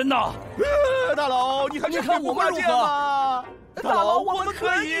恩人呐！大佬，你还去看我们如何？大佬，我们可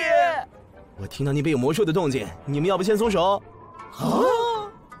以。我听到那边有魔兽的动静，你们要不先松手？啊！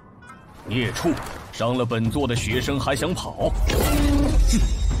孽畜，伤了本座的学生还想跑？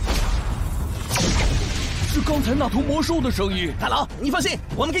是刚才那头魔兽的声音。大佬，你放心，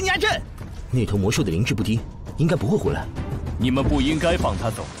我们给你安阵。那头魔兽的灵智不低，应该不会回来。你们不应该放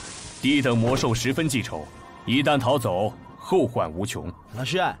他走，低等魔兽十分记仇，一旦逃走，后患无穷。老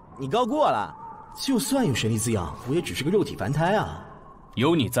师，你高过了。就算有神力滋养，我也只是个肉体凡胎啊。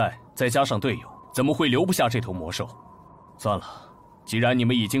有你在，再加上队友，怎么会留不下这头魔兽？算了，既然你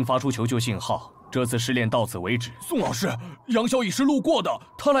们已经发出求救信号，这次试炼到此为止。宋老师，杨小乙是路过的，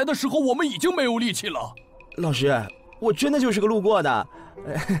他来的时候我们已经没有力气了。老师，我真的就是个路过的。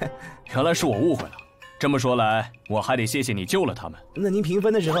原来是我误会了。这么说来，我还得谢谢你救了他们。那您评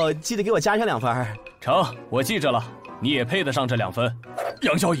分的时候记得给我加上2分。成，我记着了。你也配得上这2分。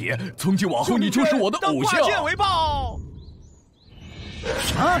杨小乙，从今往后你就是我的偶像。挂剑为报。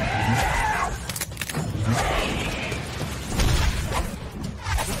啥？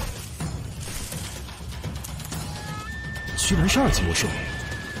居然是2级魔兽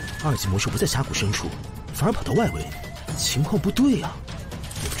！2级魔兽不在峡谷深处，反而跑到外围，情况不对啊！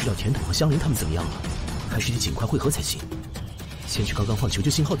我不知道甜筒和香菱他们怎么样了，还是得尽快会合才行。先去刚刚放求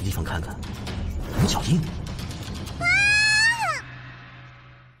救信号的地方看看，有脚印。救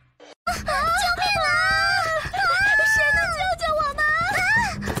命啊！谁能救救我们？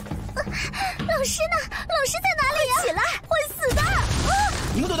老师呢？老师在哪里呀？起来，会死的！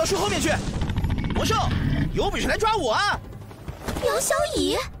你们躲到树后面去。魔兽，有本事来抓我啊！杨小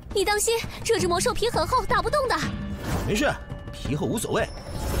乙，你当心，这只魔兽皮很厚，打不动的。没事，皮厚无所谓，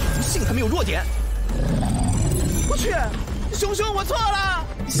不信它没有弱点。我去，熊熊，我错了，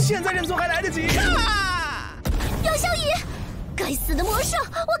现在认错还来得及啊！杨小乙，该死的魔兽，我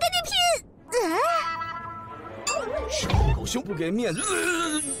跟你拼！是狗熊不给面子，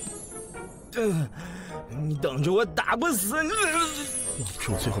你等着我打不死你！要不是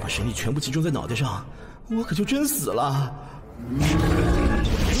我最后把神力全部集中在脑袋上，我可就真死了。你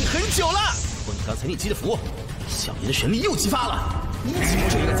很久了，混刚才你积的福，小爷的神力又激发了。一级魔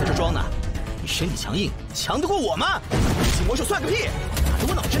兽也敢在这装呢？你身体强硬，强得过我吗？一级魔兽算个屁，打得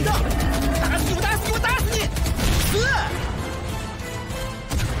我脑震荡！打死你！我打死你！我打死你！死！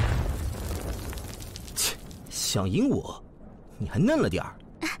切，想赢我，你还嫩了点儿。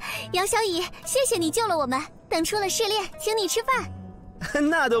杨小乙，谢谢你救了我们。等出了试炼，请你吃饭。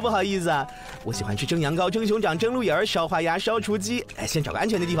那多不好意思啊！我喜欢吃蒸羊羔、蒸熊掌、蒸鹿眼、烧花鸭、烧雏鸡。哎，先找个安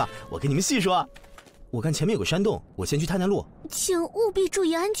全的地方，我跟你们细说。我看前面有个山洞，我先去探探路。请务必注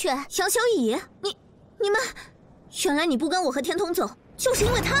意安全。杨小乙，你们，原来你不跟我和天童走，就是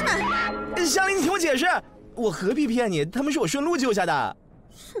因为他们。香菱，你听我解释，我何必骗你？他们是我顺路救下的。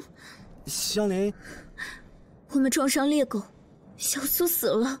哼，香菱，我们撞上猎狗，小苏死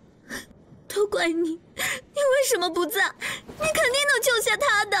了。都怪你，你为什么不在？你肯定能救下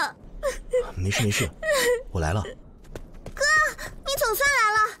他的。没事没事，我来了。哥，你总算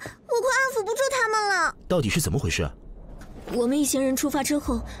来了，我快安抚不住他们了。到底是怎么回事？我们一行人出发之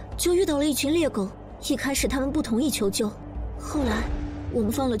后，就遇到了一群猎狗。一开始他们不同意求救，后来我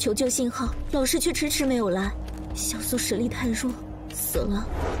们放了求救信号，老师却迟迟没有来。小苏实力太弱，死了。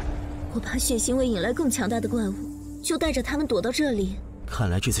我怕血腥会引来更强大的怪物，就带着他们躲到这里。看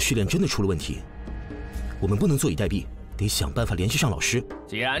来这次训练真的出了问题，我们不能坐以待毙，得想办法联系上老师。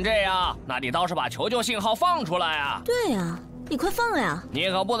既然这样，那你倒是把求救信号放出来啊！对啊，你快放呀！你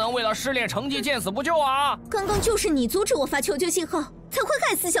可不能为了失恋成绩见死不救啊！刚刚就是你阻止我发求救信号，才会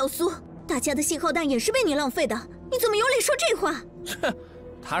害死小苏。大家的信号弹也是被你浪费的，你怎么有理说这话？哼，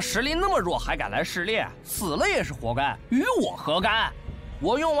他实力那么弱，还敢来试炼，死了也是活该，与我何干？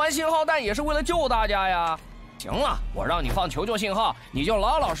我用完信号弹也是为了救大家呀！行了，我让你放求救信号，你就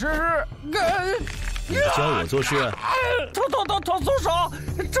老老实实。你教我做事？松手！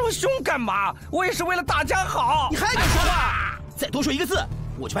这么凶干嘛？我也是为了大家好。你还敢说话？再多说一个字，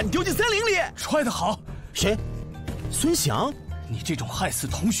我就把你丢进森林里。踹得好！谁？孙翔？你这种害死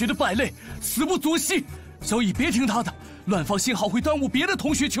同学的败类，死不足惜。小乙别听他的，乱放信号会耽误别的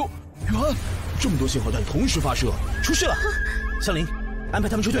同学求援。这么多信号弹同时发射，出事了！香菱，安排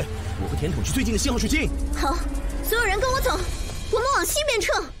他们撤退，我和甜筒去最近的信号水晶。好，所有人跟我走，我们往西边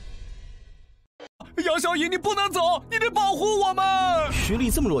撤。杨小乙，你不能走，你得保护我们。实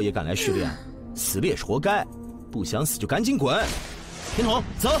力这么弱也敢来试炼，死了也是活该。不想死就赶紧滚。甜筒，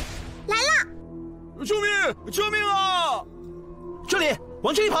走。来了！救命！救命啊！这里，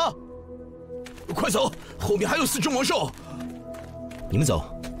往这里跑。快走，后面还有4只魔兽。你们走，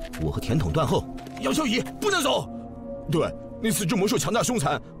我和甜筒断后。杨小乙，不能走。对，那4只魔兽强大凶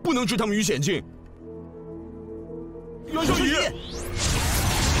残，不能置他们于险境。杨小乙。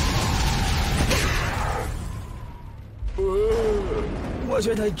我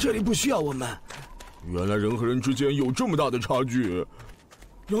觉得这里不需要我们。原来人和人之间有这么大的差距。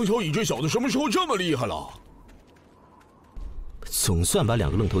杨小乙这小子什么时候这么厉害了？总算把2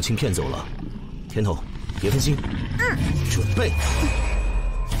个愣头青骗走了。甜筒，别分心。准备，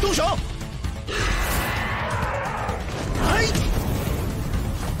动手！哎！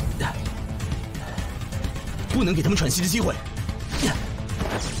不能给他们喘息的机会。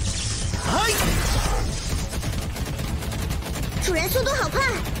哎！主人速度好快，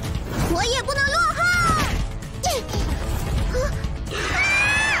我也不能落后。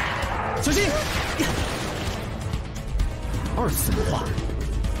小心！2次魔化。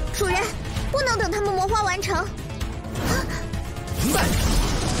主人，不能等他们魔化完成。明白。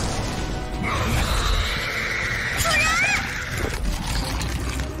主人，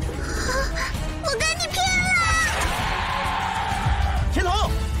我跟你拼了！甜筒，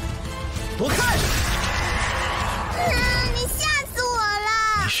躲开！你吓死我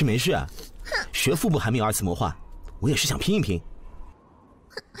了！没事啊，学副部还没有2次魔化，我也是想拼一拼。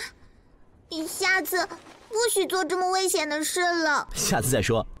你下次不许做这么危险的事了。下次再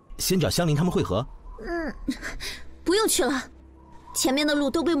说，先找香菱他们会合。不用去了，前面的路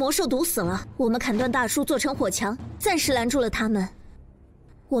都被魔兽堵死了，我们砍断大树做成火墙，暂时拦住了他们。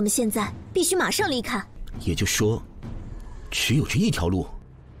我们现在必须马上离开。也就是说，只有这一条路。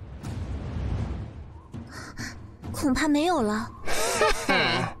恐怕没有了。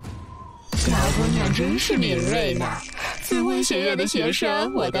小姑娘真是敏锐呢。紫薇学院的学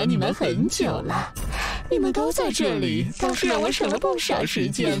生，我等你们很久了。你们都在这里，倒是让我省了不少时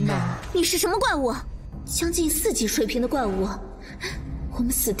间呢。你是什么怪物？将近4级水平的怪物，我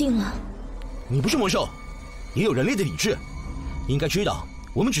们死定了。你不是魔兽，也有人类的理智，你应该知道，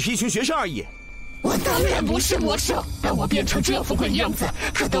我们只是一群学生而已。我当然不是魔兽，但我变成这副鬼样子，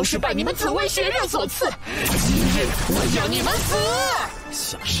可都是拜你们紫薇学院所赐。今日我要你们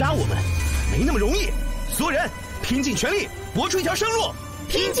死！想杀我们，没那么容易。所有人拼尽全力，搏出一条生路。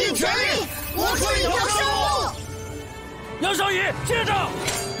拼尽全力，搏出一条生路。杨小乙，接着！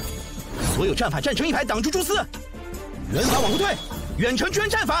所有战法站成一排，挡住蛛丝。人法往后退，远程居然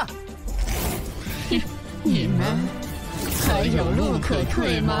战法。你们还有路可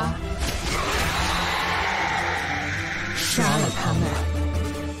退吗？杀了他们！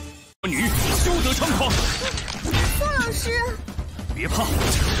女休得猖狂！宋老师，别怕，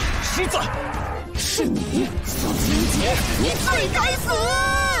实在是你，宋英杰，你最该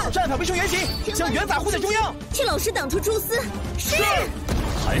死！战法不受原形，将原法护在中央，替老师挡出蛛丝。是。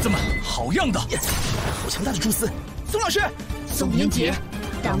孩子们，好样的！好强大的蛛丝！宋老师，宋英杰，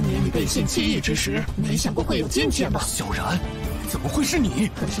当年你被陷7亿之时，没想过会有今天吧？小然，怎么会是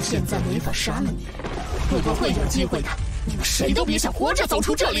你？可是现在没法杀了你，如果会有机会的。你们谁都别想活着走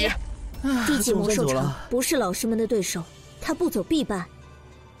出这里！地级魔兽城不是老师们的对手，他不走必败，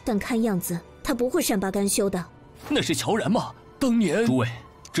但看样子他不会善罢甘休的。那是乔然吗？当年……诸位，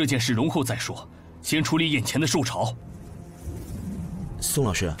这件事容后再说，先处理眼前的兽潮。宋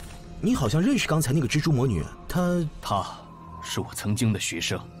老师，你好像认识刚才那个蜘蛛魔女，她是我曾经的学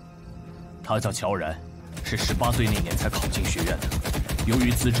生，她叫乔然，是18岁那年才考进学院的。由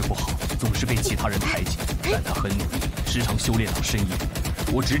于资质不好，总是被其他人排挤，但他很努力，时常修炼到深夜。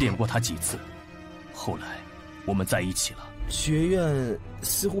我指点过他几次，后来我们在一起了。学院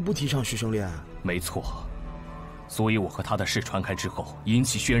似乎不提倡师生恋。没错，所以我和他的事传开之后，引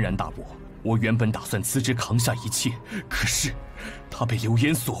起轩然大波。我原本打算辞职扛下一切，可是他被流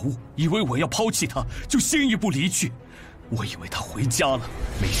言所误，以为我要抛弃他，就先一步离去。我以为他回家了，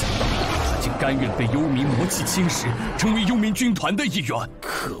没想到他竟甘愿被幽冥魔气侵蚀，成为幽冥军团的一员。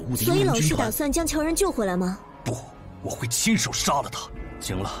可恶的幽冥军团！所以老师打算将乔然救回来吗？不，我会亲手杀了他。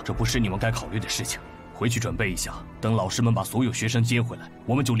行了，这不是你们该考虑的事情，回去准备一下，等老师们把所有学生接回来，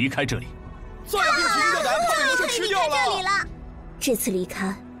我们就离开这里。再不行的咱怕被魔兽吃掉了。这里了。这次离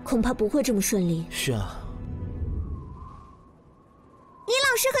开恐怕不会这么顺利。是啊。李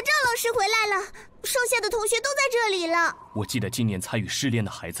老师和赵老师回来了，剩下的同学都在这里了。我记得今年参与试炼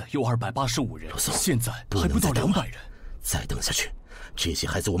的孩子有285人，现在还不到200人。再等下去，这些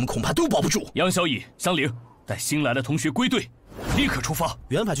孩子我们恐怕都保不住。杨小乙、香菱，带新来的同学归队，立刻出发。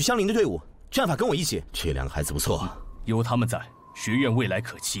元法去香菱的队伍，战法跟我一起。这2个孩子不错，有他们在，学院未来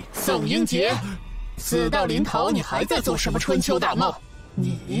可期。宋英杰，死到临头，你还在做什么春秋大梦？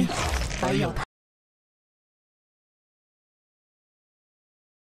你还要他？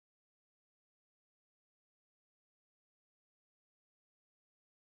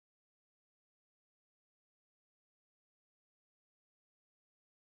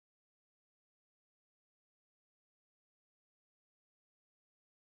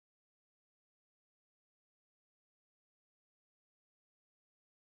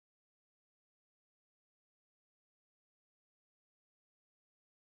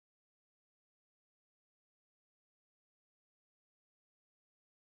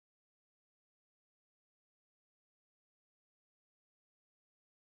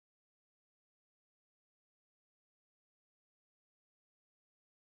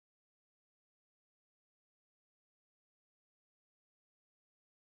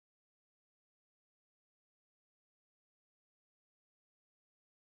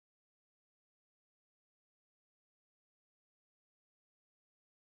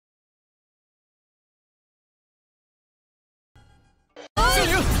香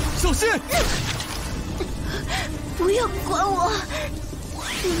菱，小心！不要管我！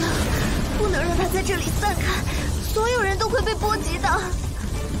不能让他在这里散开，所有人都会被波及的。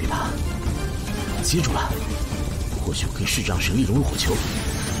别怕，接住了。或许我可以试着让神力融入火球。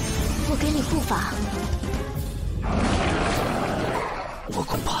我给你护法。我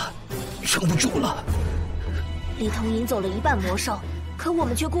恐怕撑不住了。李彤引走了一半魔兽，可我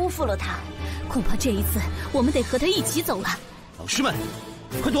们却辜负了他。恐怕这一次我们得和他一起走了。老师们，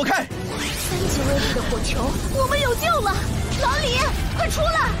快躲开！3级威力的火球，我们有救了！老李，快出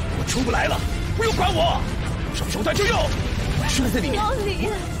来！我出不来了，不用管我，什么手段就用。摔在里面。老李，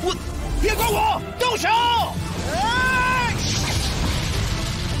我别管我，动手！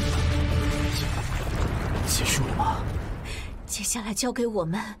结束了吗？接下来交给我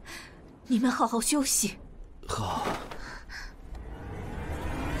们，你们好好休息。好。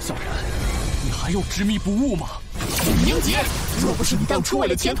小然，你还有执迷不悟吗？明杰，若不是你当初为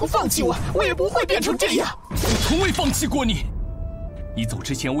了前途放弃我，我也不会变成这样。我从未放弃过你。你走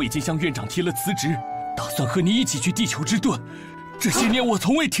之前，我已经向院长提了辞职，打算和你一起去地球之盾。这些年，我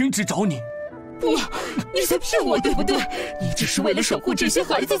从未停止找你。不，你在骗我，对不对？你只是为了守护这些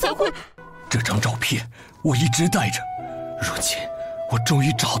孩子才会。这张照片我一直带着，如今我终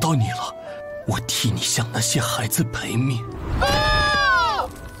于找到你了，我替你向那些孩子赔命。啊！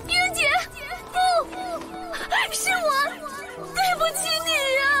英姐，不，是我，对不起你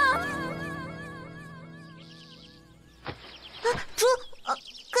呀！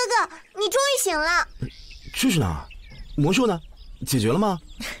哥哥，你终于醒了。这是哪儿？魔兽呢？解决了吗？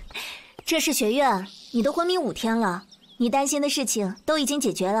这是学院，你都昏迷5天了，你担心的事情都已经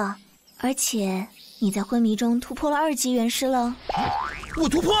解决了，而且你在昏迷中突破了2级元师了。我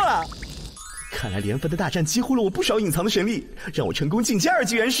突破了！看来连番的大战激活了我不少隐藏的神力，让我成功进阶2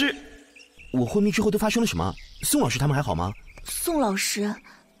级元师。我昏迷之后都发生了什么？宋老师他们还好吗？宋老师，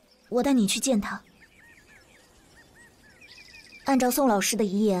我带你去见他。按照宋老师的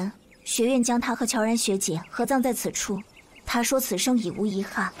遗言，学院将他和乔然学姐合葬在此处。他说此生已无遗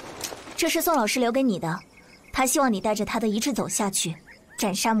憾。这是宋老师留给你的，他希望你带着他的遗志走下去，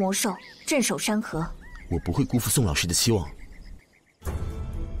斩杀魔兽，镇守山河。我不会辜负宋老师的期望。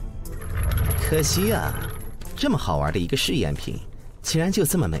可惜啊，这么好玩的一个试验品，竟然就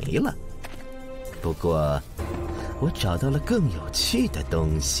这么没了。不过，我找到了更有趣的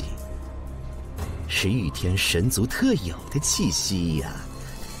东西，是玉天神族特有的气息呀！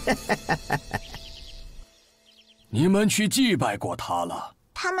你们去祭拜过他了？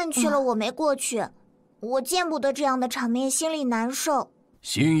他们去了，我没过去。我见不得这样的场面，心里难受。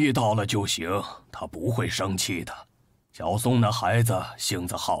心意到了就行，他不会生气的。小松那孩子性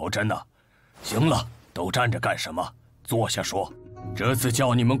子好着呢。行了，都站着干什么？坐下说。这次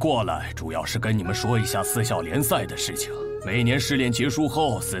叫你们过来，主要是跟你们说一下4校联赛的事情。每年试炼结束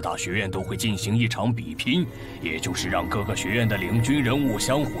后，4大学院都会进行一场比拼，也就是让各个学院的领军人物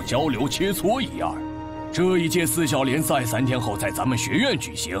相互交流切磋一二。这一届4校联赛3天后在咱们学院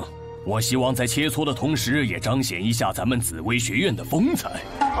举行，我希望在切磋的同时，也彰显一下咱们紫薇学院的风采。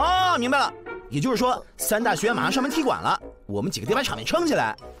哦，明白了，也就是说3大学院马上上门踢馆了，我们几个得把场面撑起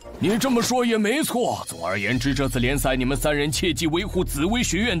来。你这么说也没错。总而言之，这次联赛你们3人切记维护紫薇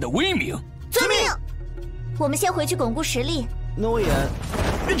学院的威名。遵命。我们先回去巩固实力。那我也，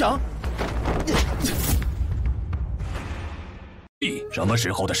院长。什么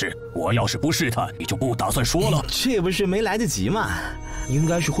时候的事？我要是不试探，你就不打算说了。这不是没来得及吗？应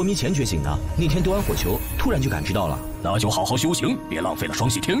该是昏迷前觉醒的。那天丢完火球，突然就感知到了。那就好好修行，别浪费了双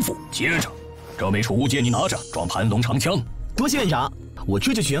系天赋。接着，这枚储物戒你拿着，装盘龙长枪。多谢院长，我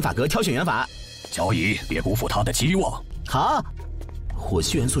这就去元法阁挑选元法。小乙，别辜负他的期望。好。火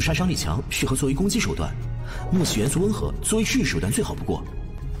系元素杀伤力强，适合作为攻击手段；木系元素温和，作为治愈手段最好不过。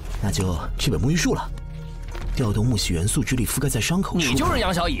那就这本沐浴术了。调动木系元素之力覆盖在伤口处。你就是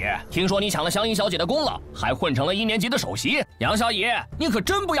杨小乙，听说你抢了香依小姐的功劳，还混成了1年级的首席。杨小乙，你可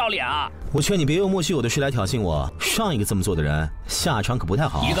真不要脸啊！我劝你别用莫须有的事来挑衅我。上一个这么做的人，下场可不太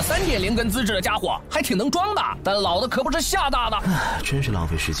好。一个3.0根资质的家伙，还挺能装的，但老的可不是吓大的。真是浪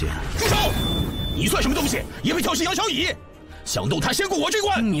费时间。住手！你算什么东西？也配挑衅杨小乙？想动他先过我这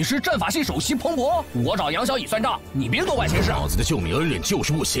关。你是战法系首席彭博，我找杨小乙算账，你别多管闲事。老子的救命恩人就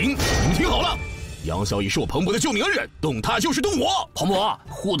是不行，你们听好了。杨小乙是我彭博的救命恩人，动他就是动我。彭博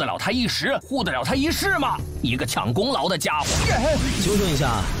护得了他一时，护得了他一世吗？一个抢功劳的家伙！纠正一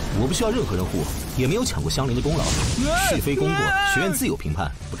下，我不需要任何人护，也没有抢过香菱的功劳。是非功过，学院自有评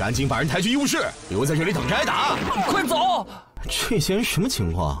判。不赶紧把人抬去医务室，留在这里等着挨打！快走！这些人什么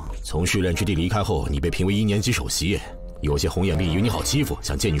情况？从试炼之地离开后，你被评为1年级首席。有些红眼病以为你好欺负，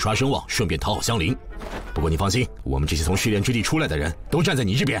想借你刷声望，顺便讨好香菱。不过你放心，我们这些从试炼之地出来的人都站在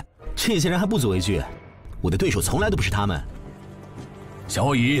你这边。这些人还不足为惧，我的对手从来都不是他们。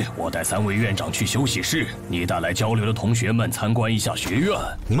小乙，我带3位院长去休息室，你带来交流的同学们参观一下学院。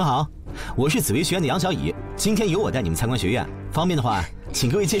你们好，我是紫薇学院的杨小乙，今天由我带你们参观学院。方便的话，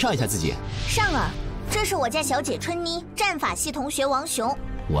请各位介绍一下自己。上儿，这是我家小姐春妮，战法系同学王雄。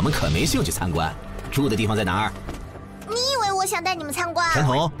我们可没兴趣参观，住的地方在哪儿？你以为我想带你们参观？传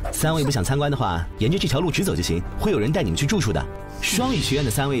头，3位不想参观的话，沿着这条路直走就行，会有人带你们去住处的。双语学院的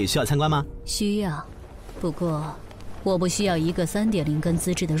3位需要参观吗？需要，不过我不需要一个3.0根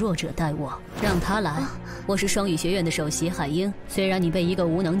资质的弱者带我，让他来。我是双语学院的首席海英，虽然你被一个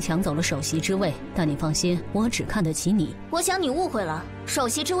无能抢走了首席之位，但你放心，我只看得起你。我想你误会了，首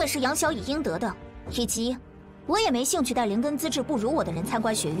席之位是杨小乙应得的，以及我也没兴趣带0根资质不如我的人参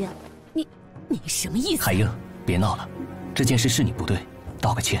观学院。你什么意思？海英，别闹了，这件事是你不对，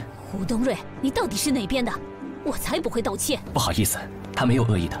道个歉。胡东瑞，你到底是哪边的？我才不会道歉。不好意思，他没有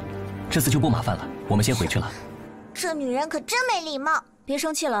恶意的，这次就不麻烦了，我们先回去了。这女人可真没礼貌。别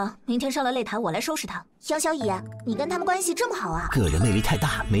生气了，明天上了擂台我来收拾她。杨小乙，你跟他们关系这么好啊？个人魅力太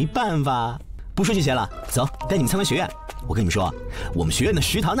大，没办法。不说这些了，走，带你们参观学院。我跟你们说，我们学院的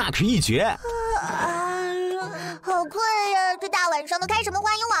食堂那可是一绝。好困呀！这大晚上的开什么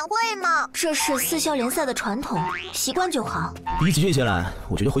欢迎晚会嘛？这是4校联赛的传统，习惯就好。比起这些来，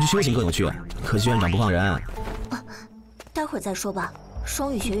我觉得回去修行更有趣。可惜院长不放人。待会儿再说吧，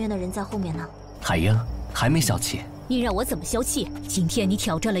双语学院的人在后面呢。海英，还没消气？你让我怎么消气？今天你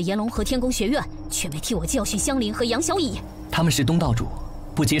挑战了炎龙和天宫学院，却没替我教训香菱和杨小乙。他们是东道主，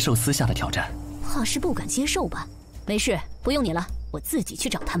不接受私下的挑战。怕是不敢接受吧？没事，不用你了，我自己去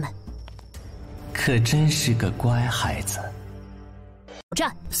找他们。可真是个乖孩子。挑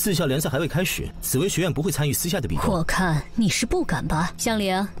战4校联赛还未开始，紫薇学院不会参与私下的比斗。我看你是不敢吧？香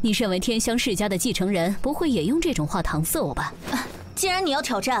菱，你身为天香世家的继承人，不会也用这种话搪塞我吧？既然你要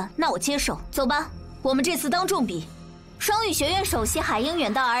挑战，那我接受。走吧，我们这次当众比。双语学院首席海英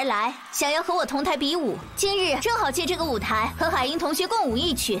远道而来，想要和我同台比武。今日正好借这个舞台，和海英同学共舞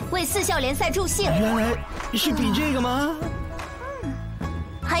一曲，为4校联赛助兴。原来是比这个吗？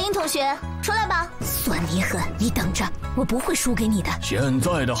海英同学，出来吧。算你狠，你等着，我不会输给你的。现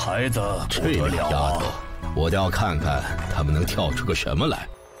在的孩子不得了啊！我倒要看看他们能跳出个什么来。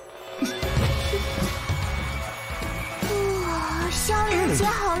香菱姐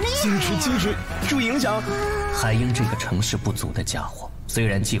好厉害！矜持，注意影响。海英这个成事不足的家伙，虽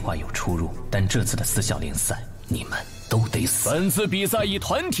然计划有出入，但这次的4校联赛，你们都得死。本次比赛以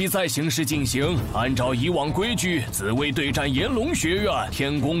团体赛形式进行，按照以往规矩，紫薇对战炎龙学院，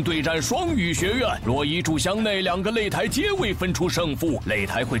天宫对战双语学院。若一炷香内2个擂台皆未分出胜负，擂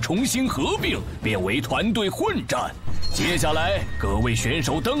台会重新合并，变为团队混战。接下来各位选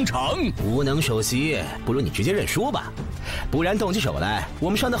手登场。无能首席，不如你直接认输吧，不然动起手来，我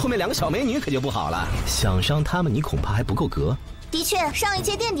们上的后面2个小美女可就不好了。想伤她们，你恐怕还不够格。的确，上一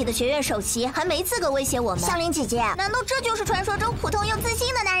届垫底的学院首席还没资格威胁我们。香菱姐姐，难道这就是传说中普通又自信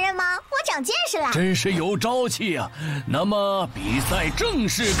的男人吗？我长见识了，真是有朝气啊！那么比赛正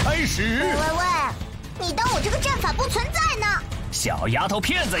式开始。喂，你当我这个战法不存在呢？小丫头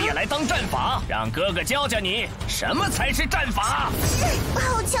片子也来当战法，让哥哥教教你什么才是战法。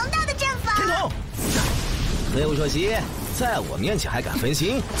好强大的战法！天童，废物首席，在我面前还敢分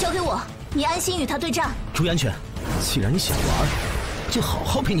心？交给我，你安心与他对战。注意安全。既然你想玩，就好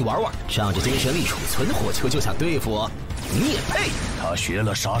好陪你玩玩。仗着精神力储存的火球就想对付我，你也配？他学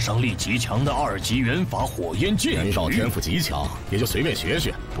了杀伤力极强的2级元法火焰剑。袁绍天赋极强，也就随便学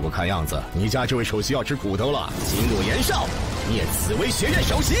学。不过看样子你家这位首席要吃苦头了。激怒袁绍，灭紫薇学院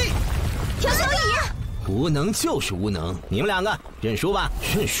首席。杨小乙，无能就是无能，你们2个认输吧。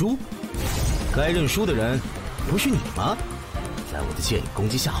认输？该认输的人不是你吗？在我的剑影攻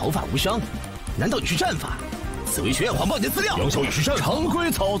击下毫发无伤，难道你是战法？紫薇学院谎报你的资料。杨小乙是战法。常规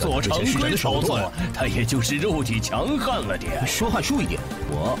操作，他也就是肉体强悍了点。说话注意点。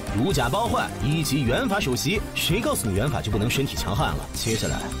我如假包换1级元法首席，谁告诉你元法就不能身体强悍了？接下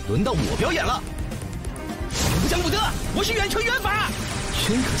来轮到我表演了。不讲武德，我是远程元法。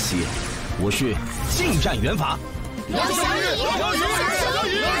真可惜，我是近战元法。杨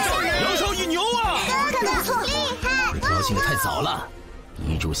小乙牛啊！不错，厉害！高兴的太早了，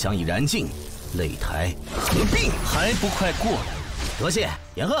一炷香已燃尽。擂台合并，还不快过来！多谢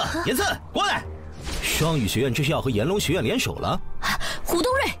严鹤、严策，过来！双语学院这是要和炎龙学院联手了。胡东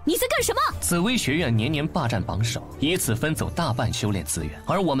瑞，你在干什么？紫薇学院年年霸占榜首，以此分走大半修炼资源，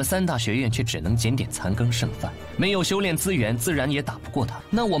而我们3大学院却只能捡点残羹剩饭，没有修炼资源，自然也打不过他。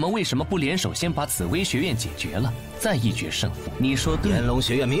那我们为什么不联手，先把紫薇学院解决了，再一决胜负？你说对？炎龙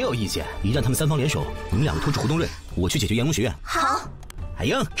学院没有意见，一旦他们3方联手，你们2个拖住胡东瑞，我去解决炎龙学院。好。海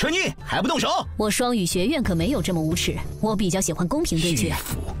英、春妮还不动手？我双语学院可没有这么无耻，我比较喜欢公平对决。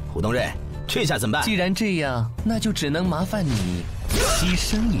胡东瑞，这下怎么办？既然这样，那就只能麻烦你牺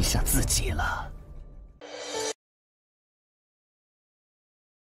牲一下自己了。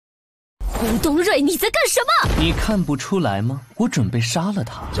胡东瑞，你在干什么？你看不出来吗？我准备杀了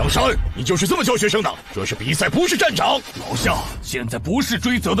他。江山，你就是这么教学生的？这是比赛，不是战场。老夏，现在不是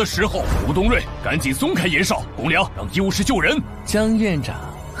追责的时候。胡东瑞，赶紧松开严少，公良让医务室救人。江院长，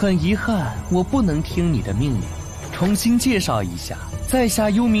很遗憾，我不能听你的命令。重新介绍一下，在下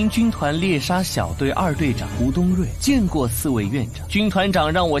幽冥军团猎杀小队2队长胡东瑞，见过4位院长。军团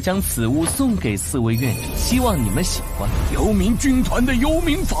长让我将此物送给4位院长，希望你们喜欢。幽冥军团的幽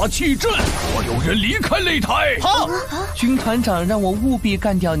冥法器阵，所有人离开擂台。好，军团长让我务必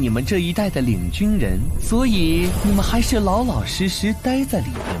干掉你们这一代的领军人，所以你们还是老老实实待在里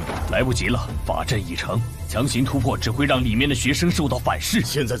面吧。来不及了，法阵已成，强行突破只会让里面的学生受到反噬。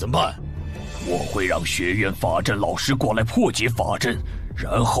现在怎么办？我会让学院法阵老师过来破解法阵，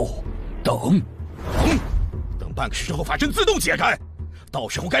然后等半个时辰后法阵自动解开，到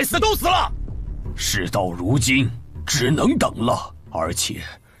时候该死的都死了。事到如今，只能等了。而且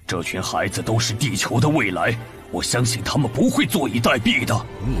这群孩子都是地球的未来，我相信他们不会坐以待毙的。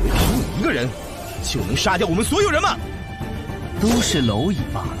你以为凭你一个人就能杀掉我们所有人吗？都是蝼蚁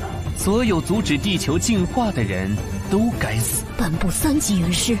罢了。所有阻止地球进化的人都该死。半步3级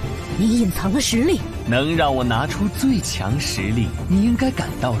元师，你隐藏了实力，能让我拿出最强实力，你应该感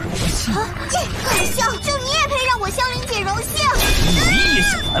到荣幸。可笑，就你也配让我香菱姐荣幸？你也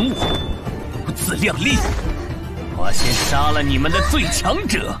想拦我？不自量力！我先杀了你们的最强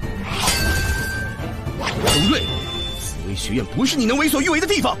者。东瑞，紫薇学院不是你能为所欲为的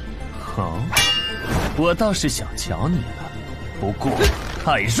地方。好，我倒是小瞧你了，不过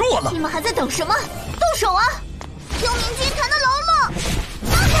太弱了！你们还在等什么？动手啊！幽冥军团的喽啰，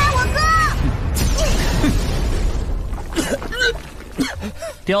放开我哥！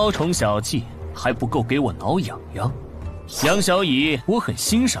雕虫小技还不够给我挠痒痒。杨小乙，我很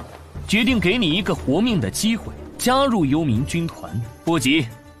欣赏你，决定给你一个活命的机会，加入幽冥军团。不急，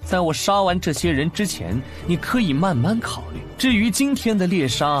在我杀完这些人之前，你可以慢慢考虑。至于今天的猎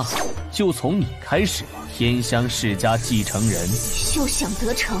杀，就从你开始吧。天香世家继承人，休想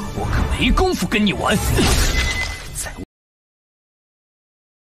得逞！我可没工夫跟你玩。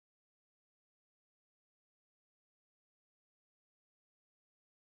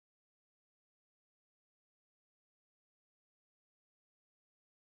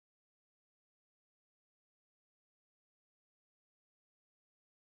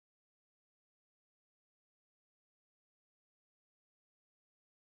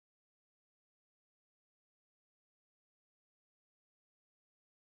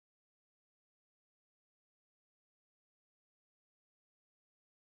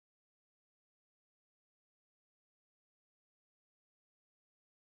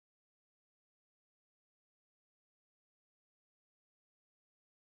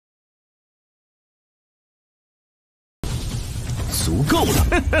足够了！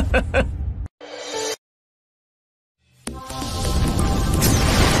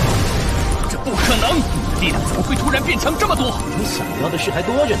这不可能！力量怎么会突然变强这么多？你想要的事还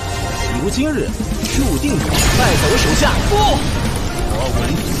多着呢，如今日注定你败在我手下。不，我文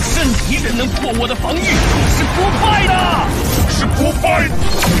祖身敌人能破我的防御，是不派的，是不派。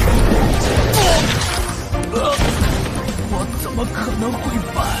我怎么可能会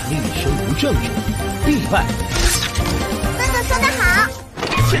败？立身不正者，必败。哥说得好，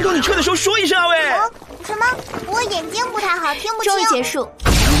先从你撤的时候说一声啊喂！什么？我眼睛不太好，听不清。终于结束。幽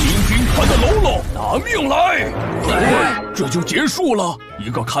冥军团的喽啰，拿命来！这就结束了，一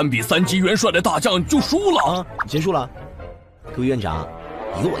个堪比3级元帅的大将就输了啊！结束了。各位院长，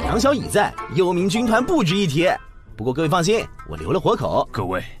有我杨小乙在，幽冥军团不值一提。不过各位放心，我留了活口。各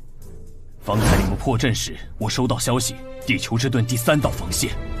位，方才你们破阵时，我收到消息，地球之盾第3道防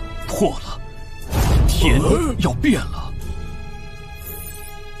线破了，天要变了。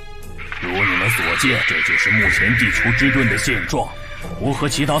如你们所见，这就是目前地球之盾的现状。我和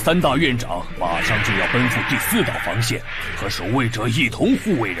其他3大院长马上就要奔赴第4道防线，和守卫者一同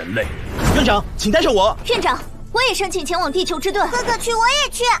护卫人类。院长，请带上我。院长，我也申请前往地球之盾。哥哥去，我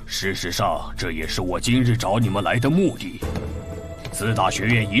也去。事实上，这也是我今日找你们来的目的。4大学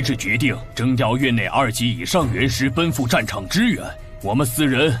院一致决定征调院内2级以上元师奔赴战场支援。我们4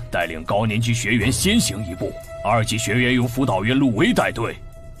人带领高年级学员先行一步，2级学员由辅导员陆威带队。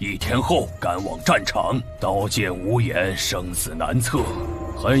1天后赶往战场，刀剑无眼，生死难测。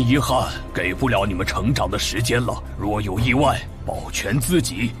很遗憾，给不了你们成长的时间了。若有意外，保全自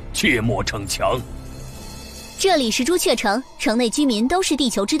己，切莫逞强。这里是朱雀城，城内居民都是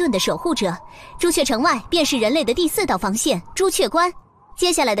地球之盾的守护者。朱雀城外便是人类的第4道防线——朱雀关。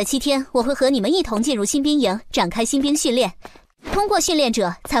接下来的7天，我会和你们一同进入新兵营，展开新兵训练。通过训练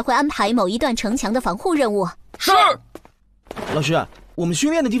者才会安排某一段城墙的防护任务。是。老师，我们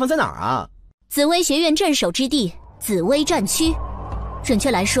训练的地方在哪儿啊？紫薇学院镇守之地，紫薇战区。准确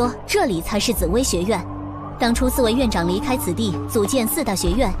来说，这里才是紫薇学院。当初4位院长离开此地，组建4大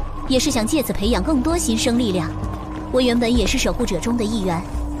学院，也是想借此培养更多新生力量。我原本也是守护者中的一员，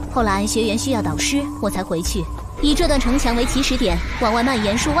后来学员需要导师，我才回去。以这段城墙为起始点，往外蔓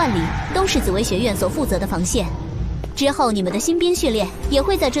延数万里，都是紫薇学院所负责的防线。之后你们的新兵训练也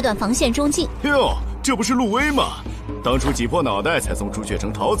会在这段防线中进。哟，这不是陆威吗？当初挤破脑袋才从朱雀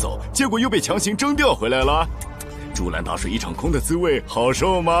城逃走，结果又被强行征调回来了。竹篮打水一场空的滋味好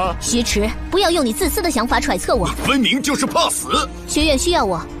受吗？徐迟，不要用你自私的想法揣测我。分明就是怕死。学院需要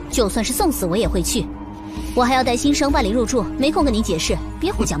我，就算是送死我也会去。我还要带新生办理入住，没空跟你解释，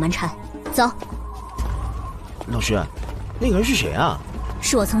别胡搅蛮缠。走。老师，那个人是谁啊？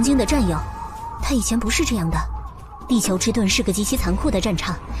是我曾经的战友，他以前不是这样的。地球之盾是个极其残酷的战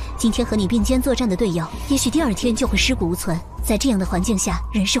场，今天和你并肩作战的队友，也许第二天就会尸骨无存。在这样的环境下，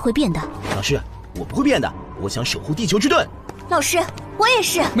人是会变的。老师，我不会变的，我想守护地球之盾。老师，我也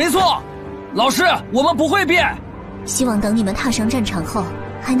是。没错，老师，我们不会变。希望等你们踏上战场后，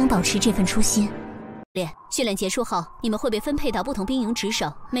还能保持这份初心。训练结束后，你们会被分配到不同兵营值守，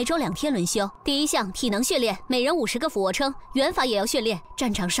每周2天轮休。第一项体能训练，每人50个俯卧撑，拳法也要训练。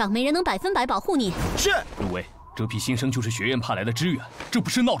战场上没人能100%保护你。是。陆威，这批新生就是学院派来的支援，这不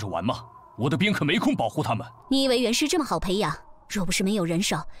是闹着玩吗？我的兵可没空保护他们。你以为元师这么好培养？若不是没有人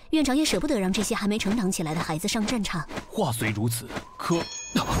手，院长也舍不得让这些还没成长起来的孩子上战场。话虽如此，可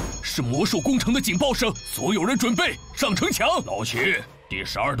是魔兽攻城的警报声，所有人准备上城墙。老齐，第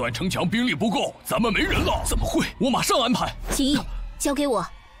12段城墙兵力不够，咱们没人了。怎么会？我马上安排。秦毅，交给我。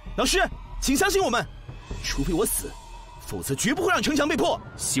老师，请相信我们，除非我死，否则绝不会让城墙被破。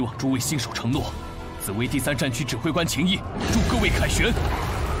希望诸位信守承诺。紫薇第3战区指挥官秦毅，祝各位凯旋。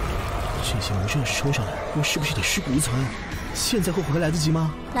这些魔兽要是冲上来，我是不是得尸骨无存？现在后悔还来得及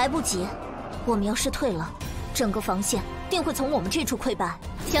吗？来不及，我们要是退了，整个防线定会从我们这处溃败。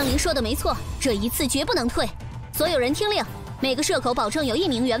香菱说的没错，这一次绝不能退。所有人听令，每个社口保证有1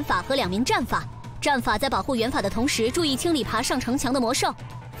名元法和2名战法。战法在保护元法的同时，注意清理爬上城墙的魔兽。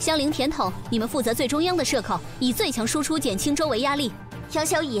香菱、甜筒，你们负责最中央的社口，以最强输出减轻周围压力。杨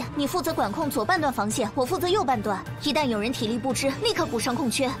小乙，你负责管控左半段防线，我负责右半段。一旦有人体力不支，立刻补上空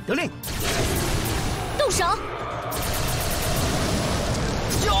缺。得令。动手！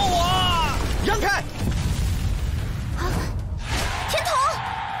救我！让开！甜筒，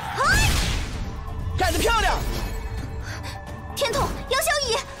哎，干得漂亮！甜筒，杨小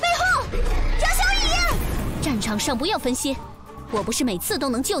乙，背后，杨小乙！战场上不要分心，我不是每次都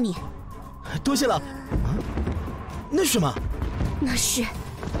能救你。多谢了。啊，那是什么？那是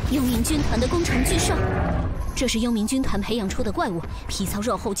幽冥军团的工程巨兽，这是幽冥军团培养出的怪物，皮糙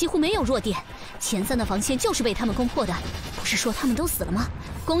肉厚，几乎没有弱点。前3的防线就是被他们攻破的，不是说他们都死了吗？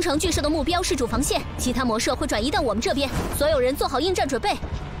工程巨兽的目标是主防线，其他魔兽会转移到我们这边，所有人做好应战准备。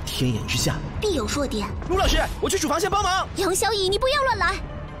天眼之下必有弱点。陆老师，我去主防线帮忙。杨小乙，你不要乱来，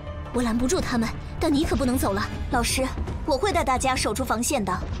我拦不住他们，但你可不能走了。老师，我会带大家守住防线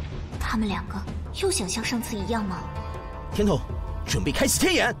的。他们2个又想像上次一样吗？甜筒，准备开启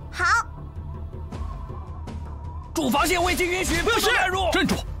天眼。好。主防线未经允许，不要乱入。站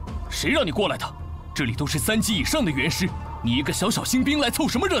住！谁让你过来的？这里都是3级以上的元师，你一个小小新兵来凑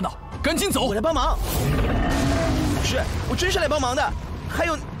什么热闹？赶紧走！我来帮忙。是，我真是来帮忙的。还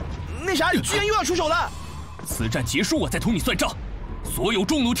有，那啥，居然又要出手了。此战结束，我再同你算账。所有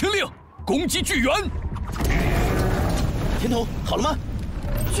众弩听令，攻击巨猿。甜筒，好了吗？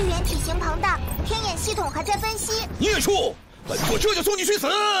巨猿体型庞大，天眼系统还在分析。孽畜，本座这就送你去死！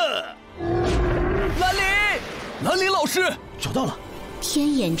兰陵，兰陵老师，找到了。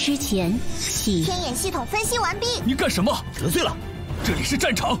天眼之前起。天眼系统分析完毕。你干什么？得罪了。这里是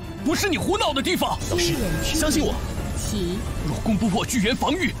战场，不是你胡闹的地方。老师，相信我。起。若攻不破巨猿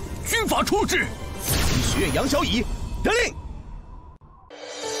防御，军法处置。学院杨小乙，得令。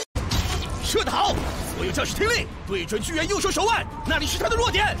射得好！所有战士听令，对准巨猿右手手腕，那里是他的弱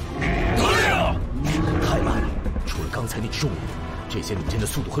点。得令！太慢了，除了刚才那只重弩，这些弩箭的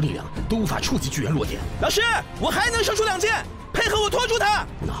速度和力量都无法触及巨猿弱点。老师，我还能射出2箭，配合我拖住他。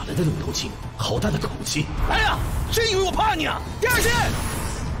哪来的那么头轻？好大的口气！哎呀，真以为我怕你啊？第2箭，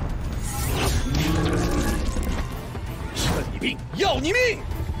趁你病，要你命！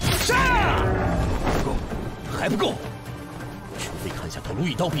杀！不够，还不够。除非砍下头颅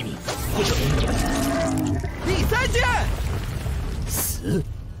一刀毙命，或者第3箭死。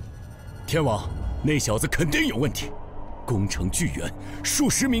天王，那小子肯定有问题。攻城巨猿，数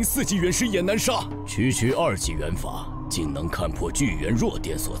十名4级元师也难杀。区区2级元法，竟能看破巨猿弱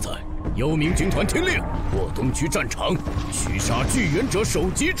点所在。幽冥军团听令，过东区战场，驱杀巨猿者、首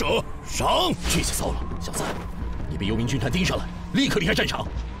级者上。这下糟了，小子，你被幽冥军团盯上了，立刻离开战场。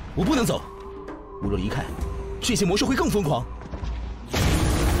我不能走，我若离开，这些魔兽会更疯狂。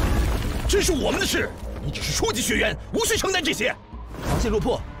这是我们的事，你只是初级学员，无需承担这些。防线落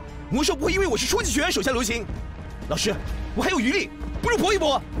破，魔兽不会因为我是初级学员手下留情。老师，我还有余力，不如搏一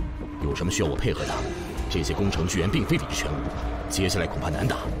搏。有什么需要我配合的？这些攻城巨猿并非你的全部，接下来恐怕难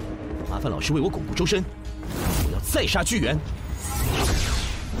打。麻烦老师为我巩固周身，我要再杀巨猿。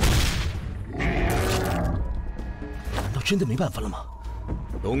难道真的没办法了吗？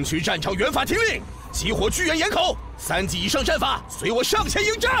东区战场原法听令，激活巨猿岩口，3级以上战法，随我上前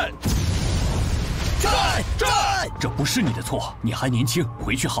迎战！战！这不是你的错，你还年轻，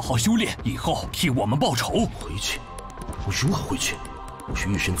回去好好修炼，以后替我们报仇。回去？我如何回去？我是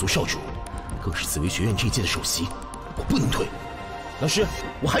御神族少主，更是紫薇学院这一届的首席，我不能退。老师，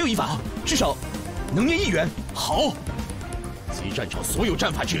我还有一法，至少能灭1猿。好，集战场所有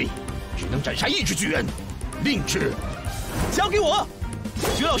战法之力，只能斩杀1只巨猿。令之，交给我。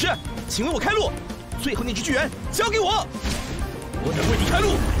雪老师，请为我开路。最后那只巨猿交给我，我等为你开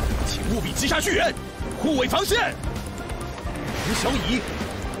路，请务必击杀巨猿，护卫防线。杨小乙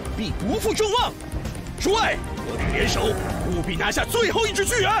必不负众望。诸位，我等联手，务必拿下最后1只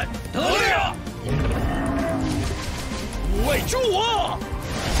巨猿。得令。护卫助我，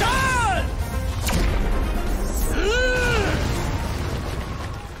战！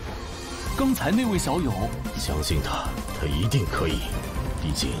刚才那位小友，相信他一定可以。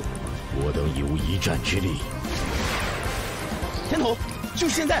毕竟，我等已无一战之力。天童，就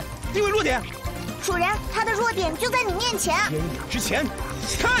是现在，定位弱点。主人，他的弱点就在你面前。天影之前，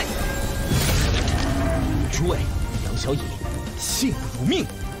开！诸位，杨小乙，信不如命，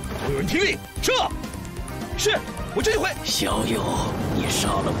都有人听令，撤！是，我这一回。小友，你杀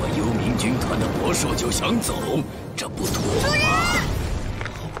了我幽冥军团的魔兽就想走，这不妥吗？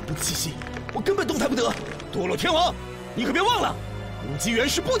好不气息，我根本动弹不得。堕落天王，你可别忘了。无极原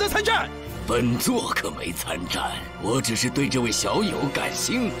是不得参战，本座可没参战，我只是对这位小友感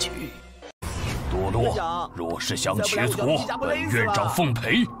兴趣。多多，若是想切磋，本院长奉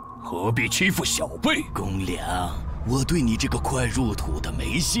陪，何必欺负小辈？公良，我对你这个快入土的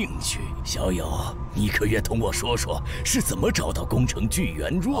没兴趣。小友，你可愿同我说说是怎么找到攻城巨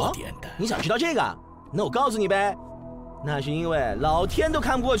猿弱点的？你想知道这个？那我告诉你呗，那是因为老天都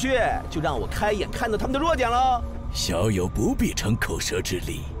看不过去，就让我开眼看到他们的弱点喽。小友不必逞口舌之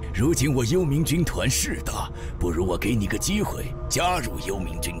利，如今我幽冥军团势大，不如我给你个机会加入幽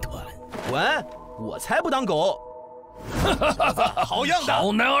冥军团。滚！我才不当狗！好样的！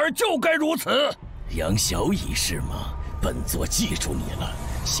好男儿就该如此。杨小乙是吗？本座记住你了，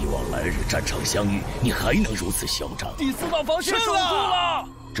希望来日战场相遇，你还能如此嚣张。第4道防线守住了，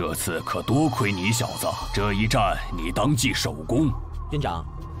这次可多亏你小子，这一战你当即首功。院长，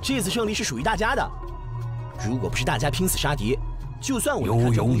这次胜利是属于大家的。如果不是大家拼死杀敌，就算我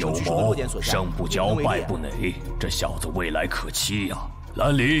有勇有谋，胜不骄，败不馁，这小子未来可期呀！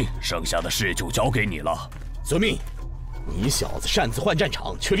兰陵，剩下的事就交给你了。遵命。你小子擅自换战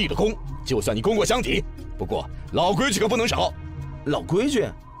场，却立了功，就算你功过相抵，不过老规矩可不能少。老规矩？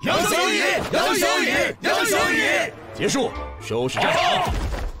杨小乙，杨小乙，杨小乙！结束，收拾战场。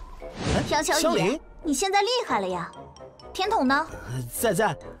杨小乙，你现在厉害了呀！甜筒呢？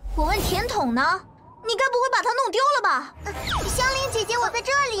在。我问甜筒呢？你该不会把它弄丢了吧？香菱姐姐，我在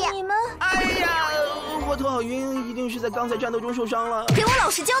这里。你们……哎呀，我头好晕，一定是在刚才战斗中受伤了。给我老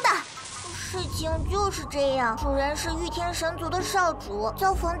实交代。事情就是这样，主人是御天神族的少主，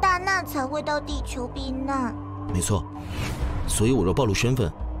遭逢大难才会到地球避难。没错，所以我若暴露身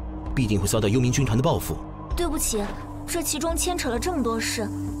份，必定会遭到幽冥军团的报复。对不起，这其中牵扯了这么多事，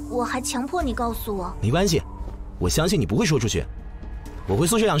我还强迫你告诉我。没关系，我相信你不会说出去。我回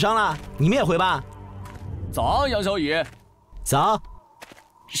宿舍养伤了，你们也回吧。早，杨小乙。早。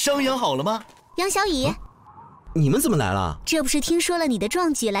伤养好了吗？杨小乙，你们怎么来了？这不是听说了你的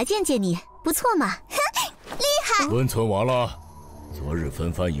壮举，来见见你，不错嘛。哼，厉害。温存完了。昨日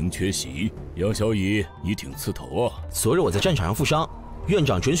分番营缺席，杨小乙，你挺刺头啊。昨日我在战场上负伤，院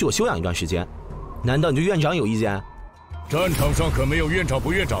长准许我休养一段时间。难道你对院长有意见？战场上可没有院长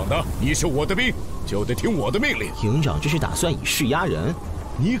不院长的，你是我的兵，就得听我的命令。营长这是打算以势压人？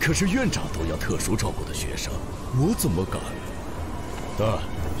你可是院长都要特殊照顾的学生，我怎么敢？但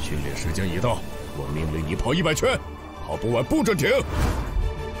训练时间已到，我命令你跑100圈，跑不完不准停。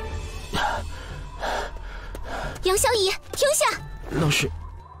杨小乙，停下！老师，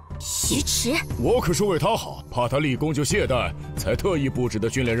虚迟。我可是为他好，怕他立功就懈怠，才特意布置的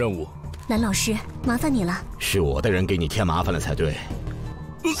训练任务。蓝老师，麻烦你了。是我的人给你添麻烦了才对。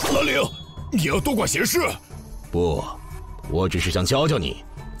兰陵，你要多管闲事。不，我只是想教教你，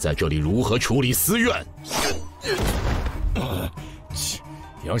在这里如何处理私怨。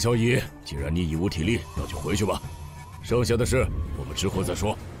杨小乙，既然你已无体力，那就回去吧。剩下的事我们之后再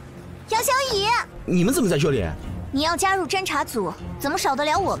说。杨小乙，你们怎么在这里？你要加入侦察组，怎么少得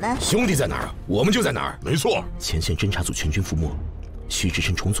了我们？兄弟在哪儿，我们就在哪儿。没错。前线侦察组全军覆没，须知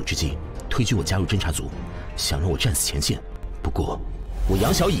趁重组之际，推举我加入侦察组，想让我战死前线。不过，我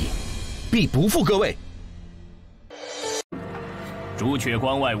杨小乙必不负各位。朱雀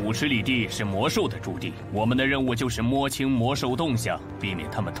关外50里地是魔兽的驻地，我们的任务就是摸清魔兽动向，避免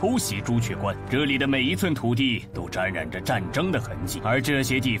他们偷袭朱雀关。这里的每一寸土地都沾染着战争的痕迹，而这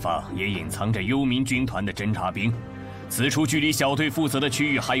些地方也隐藏着幽冥军团的侦察兵。此处距离小队负责的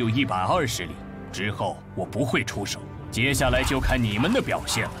区域还有120里，之后我不会出手，接下来就看你们的表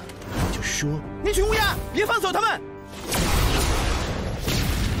现了。我就说，那群乌鸦，别放走他们！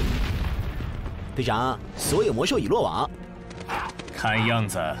队长，所有魔兽已落网。看样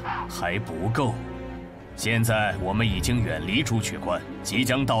子还不够。现在我们已经远离朱雀关，即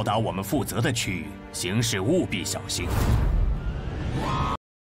将到达我们负责的区域，行事务必小心。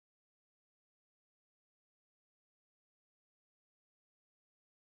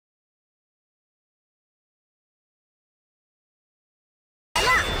来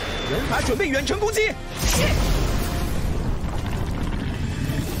了，人法准备远程攻击。是。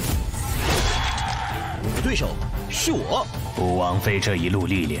你的对手是我。不枉费这一路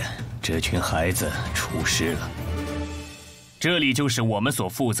历练，这群孩子出师了。这里就是我们所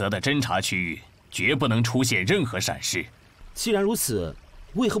负责的侦察区域，绝不能出现任何闪失。既然如此，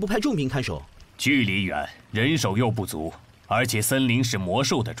为何不派重兵看守？距离远，人手又不足，而且森林是魔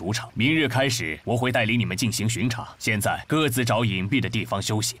兽的主场。明日开始，我会带领你们进行巡查。现在各自找隐蔽的地方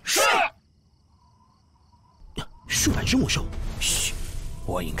休息。是。数百只魔兽，嘘，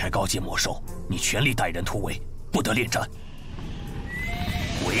我引开高阶魔兽，你全力带人突围，不得恋战。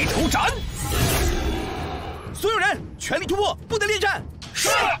回头斩！所有人全力突破，不得恋战！是。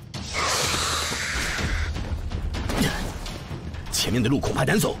前面的路恐怕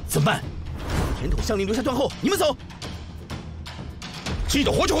难走，怎么办？甜筒向令留下断后，你们走。记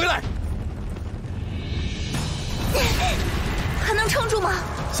得活着回来。还能撑住吗？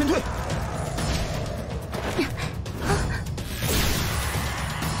先退。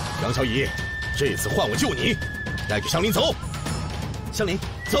杨小乙，这次换我救你，带着香菱走。香菱，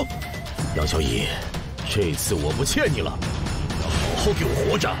走。杨小乙，这次我不欠你了，要好好给我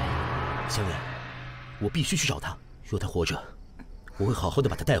活着。香菱，我必须去找他。若他活着，我会好好的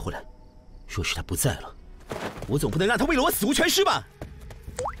把他带回来；若是他不在了，我总不能让他为了我死无全尸吧？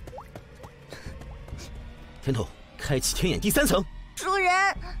甜筒，开启天眼第3层。主人，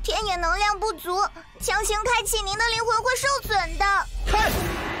天眼能量不足，强行开启您的灵魂会受损的。开！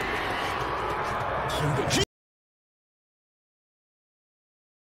天眼之。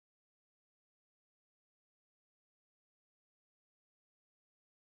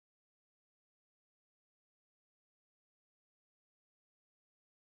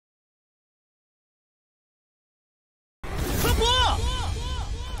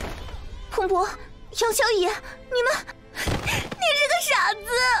彭博，杨小乙，你是个傻子！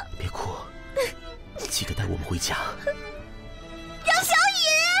别哭，记得带我们回家。杨小乙，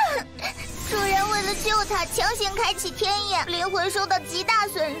主人为了救他，强行开启天眼，灵魂受到极大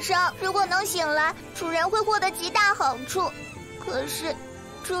损伤。如果能醒来，主人会获得极大好处。可是，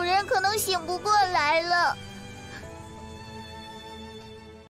主人可能醒不过来了。